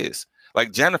what it is.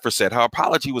 Like Jennifer said, her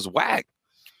apology was whack.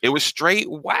 It was straight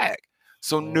whack.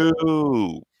 So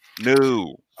no. I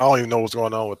don't even know what's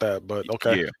going on with that, but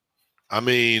okay. Yeah. I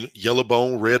mean, yellow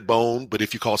bone, red bone, but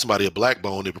if you call somebody a black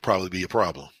bone, it would probably be a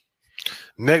problem.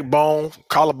 Neck bone,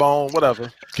 collarbone,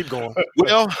 whatever. Keep going.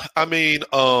 Well, I mean,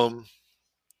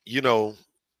 you know,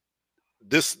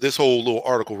 this whole little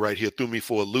article right here threw me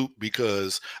for a loop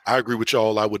because I agree with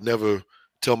y'all. I would never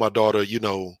tell my daughter, you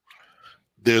know,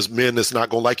 there's men that's not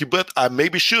going to like you, but I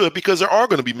maybe should, because there are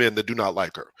going to be men that do not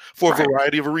like her for a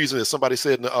variety of reasons. As somebody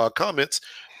said in the comments,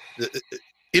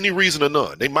 any reason or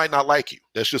none, they might not like you.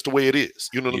 That's just the way it is.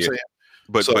 You know what I'm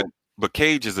saying? But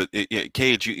Cage is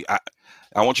Cage.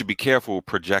 I want you to be careful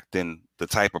projecting the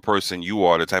type of person you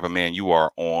are, the type of man you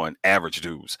are on average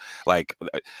dudes. Like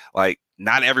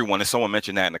not everyone, as someone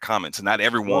mentioned that in the comments, not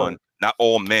everyone, not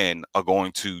all men are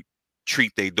going to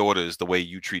treat their daughters the way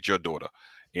you treat your daughter.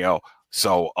 You know,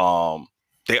 so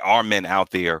there are men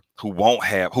out there who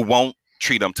won't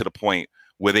treat them to the point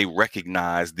where they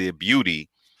recognize their beauty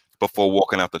before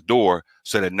walking out the door,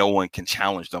 so that no one can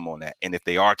challenge them on that. And if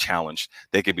they are challenged,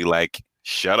 they could be like,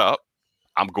 shut up,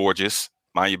 I'm gorgeous,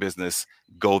 mind your business,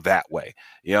 go that way.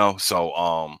 You know, so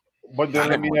but then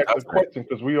let me ask a question,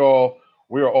 because we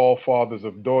are all fathers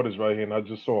of daughters right here, and I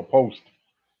just saw a post.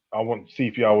 I want to see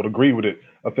if y'all would agree with it.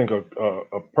 I think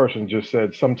a person just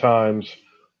said sometimes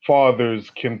fathers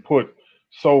can put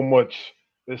so much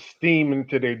esteem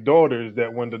into their daughters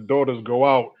that when the daughters go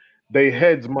out, their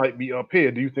heads might be up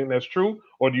here. Do you think that's true?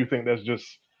 Or do you think that's just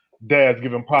dads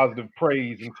giving positive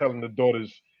praise and telling the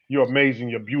daughters, you're amazing,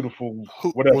 you're beautiful,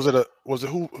 whatever? Was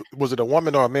it a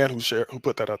woman or a man who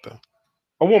put that out there?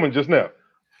 A woman just now.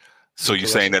 So you're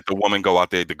saying that the woman go out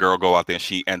there, the girl go out there, and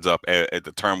she ends up at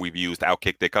the term we've used,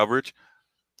 outkick their coverage?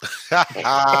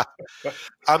 I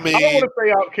mean, I don't want to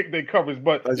say outkick their coverage,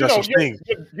 but you know,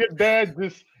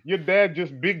 your dad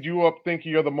just bigged you up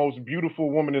thinking you're the most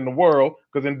beautiful woman in the world,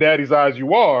 because in daddy's eyes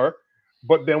you are.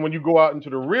 But then when you go out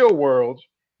into the real world,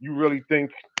 you really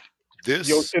think this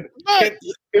is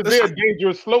there a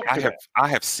dangerous slope to that? I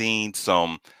have seen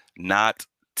some not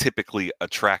typically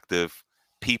attractive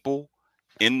people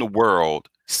in the world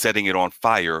setting it on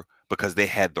fire because they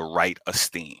had the right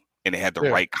esteem and they had the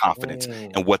right confidence,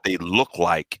 and what they look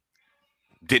like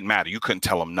didn't matter. You couldn't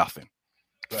tell them nothing.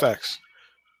 Facts.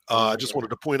 I just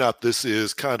wanted to point out this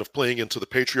is kind of playing into the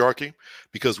patriarchy,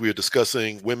 because we are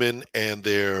discussing women and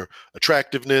their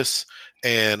attractiveness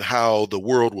and how the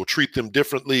world will treat them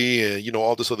differently, and you know,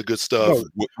 all this other good stuff.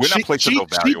 No, we're not placing no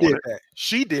value on it.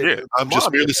 She did. Yeah. I'm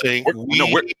just merely saying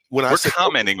we're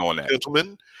commenting on that,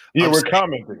 gentlemen. We're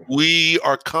commenting. We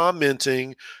are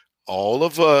commenting. All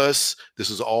of us, this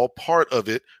is all part of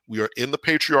it. We are in the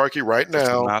patriarchy right now. This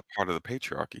is not part of the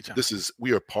patriarchy, John.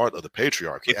 We are part of the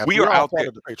patriarchy. We are out there.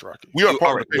 Of the patriarchy. We are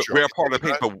part of the patriarchy. We are part of the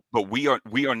patriarchy,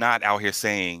 but we are not out here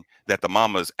saying that the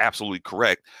mama is absolutely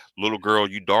correct. Little girl,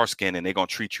 you dark skinned and they're gonna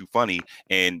treat you funny,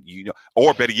 and you know,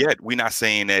 or better yet, we're not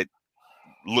saying that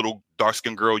little dark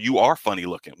skinned girl, you are funny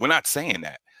looking. We're not saying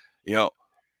that. You know,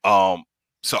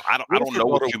 so I don't know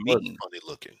what you mean. Funny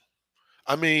looking.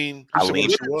 I mean, what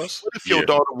if your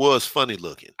daughter was funny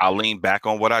looking? I'll lean back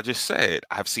on what I just said.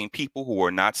 I've seen people who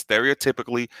are not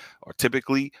stereotypically or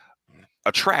typically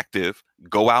attractive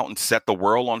go out and set the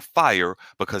world on fire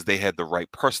because they had the right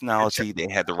personality, they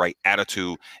had the right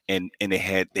attitude, and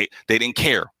they didn't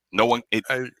care. No one.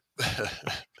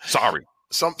 Sorry.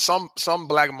 Some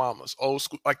black mamas, old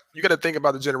school, like you got to think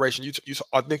about the generation.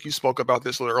 I think you spoke about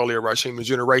this a little earlier, Rasheem, the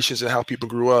generations and how people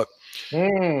grew up. I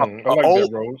like that,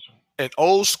 Rose. An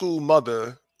old school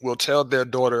mother will tell their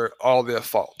daughter all their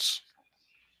faults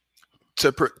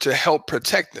to help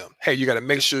protect them. Hey, you got to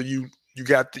make sure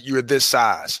you're this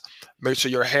size. Make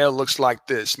sure your hair looks like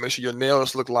this. Make sure your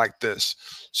nails look like this.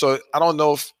 So I don't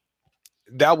know if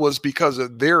that was because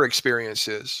of their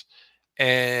experiences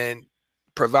and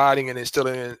providing and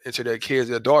instilling into their kids,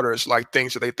 their daughters, like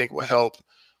things that they think will help,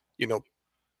 you know,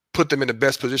 put them in the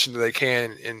best position that they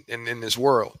can in this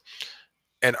world.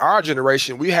 And our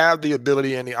generation, we have the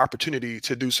ability and the opportunity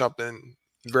to do something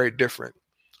very different.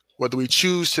 Whether we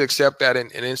choose to accept that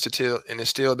and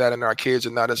instill that in our kids or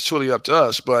not, it's truly up to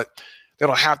us. But they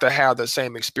don't have to have the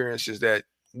same experiences that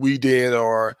we did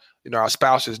or, you know, our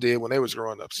spouses did when they was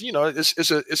growing up. So, you know, it's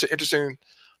an interesting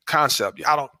concept.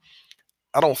 I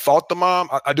don't fault the mom.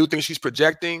 I do think she's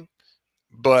projecting,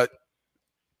 but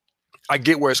I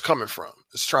get where it's coming from.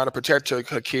 It's trying to protect her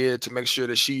kid, to make sure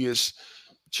that she is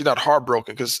she's not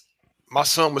heartbroken because my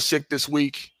son was sick this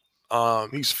week.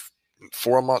 He's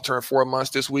 4 months, turned 4 months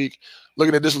this week.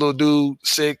 Looking at this little dude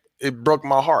sick, it broke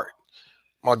my heart.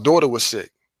 My daughter was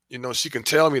sick. You know, she can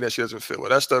tell me that she doesn't feel well.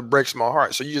 That stuff breaks my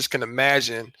heart. So you just can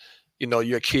imagine, you know,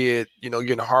 your kid, you know,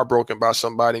 getting heartbroken by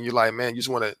somebody, and you're like, man,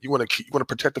 you want to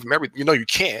protect them from everything. You know, you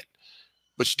can't,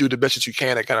 but you do the best that you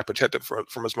can to kind of protect them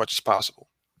from as much as possible.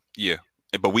 Yeah.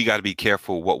 But we got to be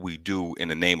careful what we do in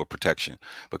the name of protection,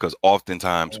 because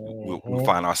oftentimes we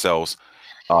find ourselves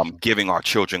giving our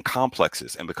children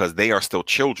complexes, and because they are still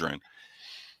children,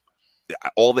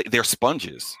 they're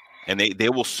sponges, and they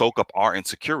will soak up our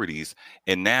insecurities.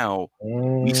 And now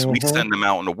we send them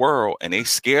out in the world, and they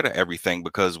scared of everything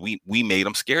because we made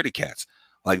them scaredy cats.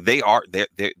 Like they're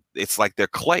it's like they're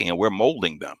clay, and we're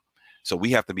molding them. So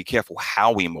we have to be careful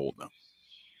how we mold them.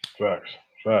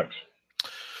 Facts.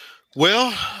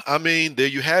 Well, I mean, there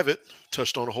you have it.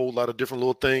 Touched on a whole lot of different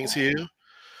little things here.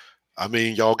 I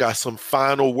mean, y'all got some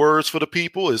final words for the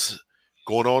people. It's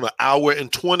going on 1 hour and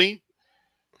 20.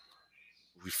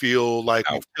 We feel like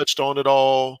we've touched on it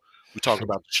all. We talked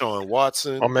about Deshaun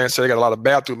Watson. My man said they got a lot of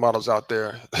bathroom models out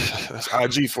there. That's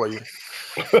IG for you.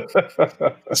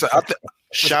 So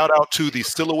shout out to the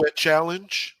Silhouette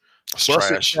Challenge.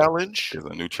 Busset Challenge. There's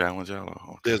a new challenge out.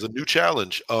 Okay. There's a new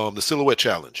challenge. The Silhouette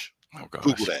Challenge. Oh, gosh.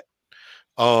 Google that.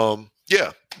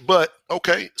 Yeah, but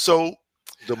okay. So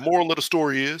the moral of the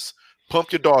story is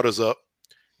pump your daughters up,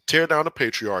 tear down the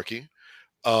patriarchy,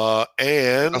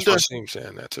 and that's what Seem's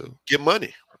saying that too. Get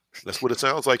money. That's what it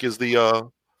sounds like is the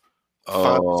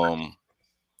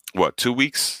what, 2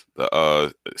 weeks?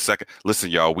 The second.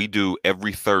 Listen, y'all, we do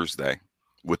every Thursday,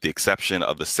 with the exception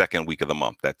of the second week of the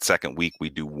month. That second week we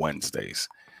do Wednesdays.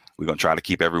 We're gonna try to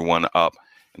keep everyone up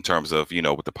in terms of, you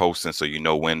know, with the posting, so you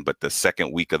know when. But the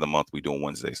second week of the month we doing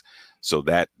Wednesdays. So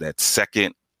that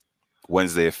second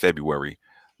Wednesday of February,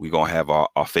 we're gonna have our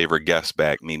favorite guest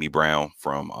back, Mimi Brown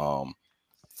from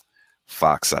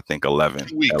Fox, I think 11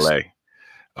 LA,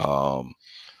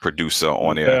 producer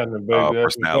on air,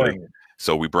 personality.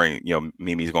 So we bring, you know,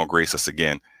 Mimi's gonna grace us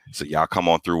again. So y'all come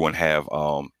on through and have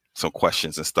some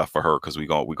questions and stuff for her, because we're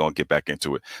gonna get back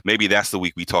into it. Maybe that's the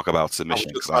week we talk about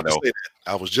submission.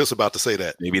 I was just about to say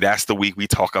that. Maybe that's the week we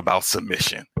talk about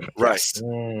submission. Right.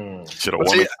 Should a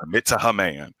woman submit to her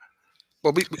man?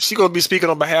 Well, she gonna be speaking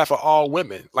on behalf of all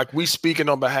women. Like we speaking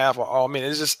on behalf of all men.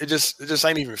 It just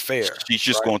ain't even fair. She's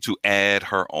just going to add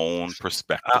her own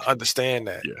perspective. I understand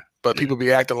that. Yeah. But people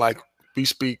be acting like we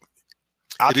speak.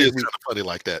 It is kind of funny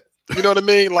like that. You know what I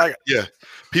mean? Like, yeah,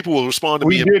 people will respond to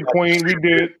me. Queen, we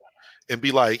did. And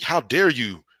be like, how dare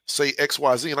you say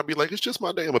XYZ? And I'll be like, it's just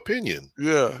my damn opinion.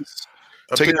 Yeah.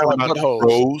 Take it out of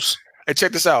Rose. Hey,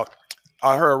 check this out.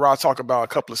 I heard Rod talk about a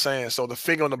couple of sayings. So the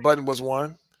finger on the button was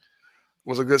one.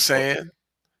 Was a good saying.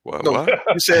 What? No,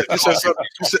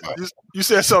 you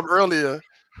said something earlier.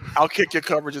 I'll kick your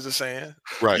coverage is a saying.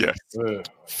 Right. Yes. Yeah.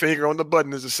 Finger on the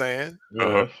button is a saying.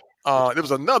 Yeah. There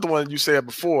was another one you said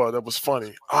before that was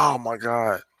funny. Oh my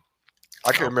God.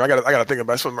 I can't remember. I gotta think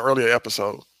about it. It's from an earlier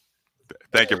episode.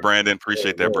 Thank you, Brandon.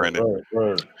 Appreciate that, Brandon.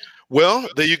 Right. Well,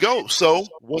 there you go. So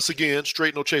once again,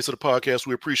 Straight No Chaser, the podcast.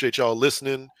 We appreciate y'all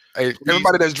listening. Hey,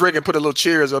 everybody that's drinking, put a little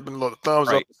cheers up and a little thumbs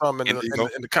up or something in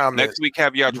the comments. Next week,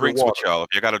 have y'all drinks with y'all. If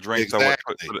you got a drink,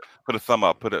 exactly. put a thumb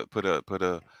up, put a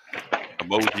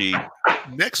emoji.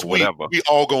 Next week, we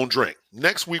all gonna drink.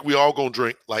 Next week, we all gonna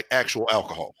drink like actual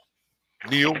alcohol.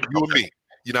 Neil, you and me.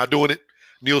 You're not doing it.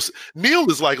 Neil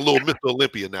is like a little Mr.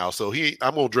 Olympia now, so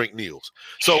I'm gonna drink Neil's.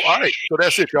 So all right, so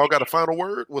that's it. Y'all got a final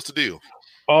word? What's the deal?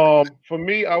 For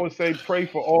me, I would say pray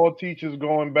for all teachers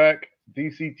going back,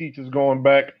 DC teachers going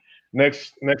back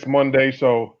next Monday.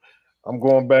 So I'm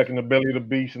going back in the belly of the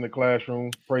beast in the classroom.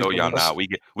 No, y'all not. We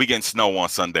getting snow on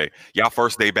Sunday. Y'all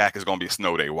first day back is gonna be a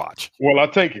snow day. Watch. Well, I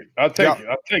take it. I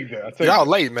take that. Y'all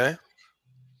late, man.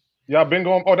 Y'all been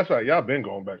going. Oh, that's right. Y'all been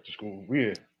going back to school.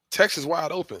 Weird. Texas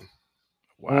wide open.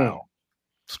 Wow.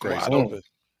 It's crazy. Wide open.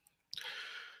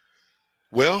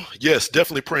 Well, yes,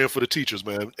 definitely praying for the teachers,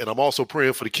 man. And I'm also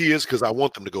praying for the kids because I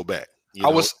want them to go back. I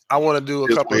want to do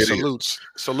a couple of salutes.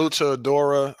 Salute to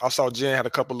Dora. I saw Jen had a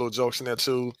couple little jokes in there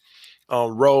too.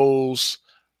 Rose.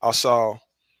 I saw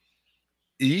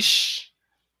Ish.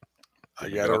 I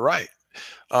got it right.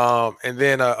 And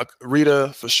then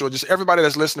Rita for sure. Just everybody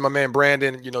that's listening, my man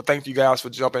Brandon. You know, thank you guys for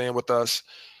jumping in with us.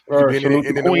 In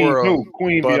the world. Too.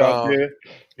 Queen be out there.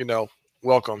 You know,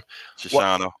 welcome.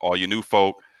 Shoshana, all you new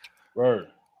folk. Right.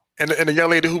 And the young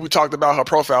lady who we talked about her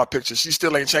profile picture, she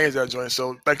still ain't changed that joint.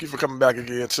 So thank you for coming back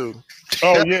again too.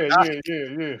 Oh yeah.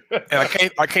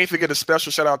 And I can't forget a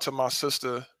special shout out to my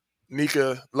sister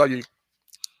Nika. Love you.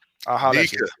 I'll holler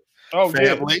at you. Oh,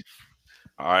 family.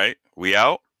 All right, we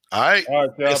out. All right. All right,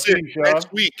 y'all. That's it. Peace, y'all.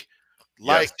 Next week.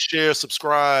 Like, Yes. share,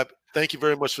 subscribe. Thank you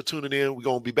very much for tuning in. We're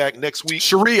gonna be back next week.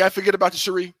 Cherie, I forget about you,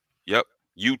 Cherie. Yep.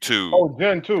 YouTube. Oh,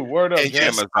 Jen too. Word up. And Jen.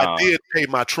 yes, I Amazon. did pay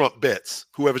my Trump bets.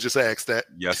 Whoever just asked that.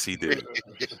 Yes, he did.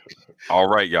 All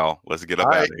right, y'all. Let's get up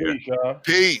All out right. of here. Peace, y'all.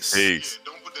 Peace. Peace.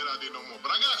 Don't put that out there no more.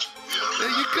 But I got you. Yeah.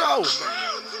 There you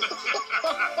go.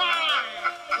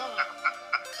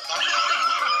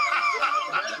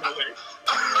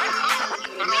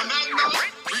 And on that note,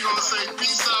 we're gonna say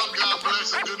peace out, God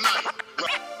bless, and good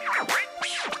night.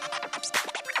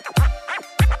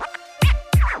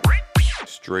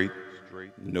 Straight,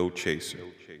 no chaser.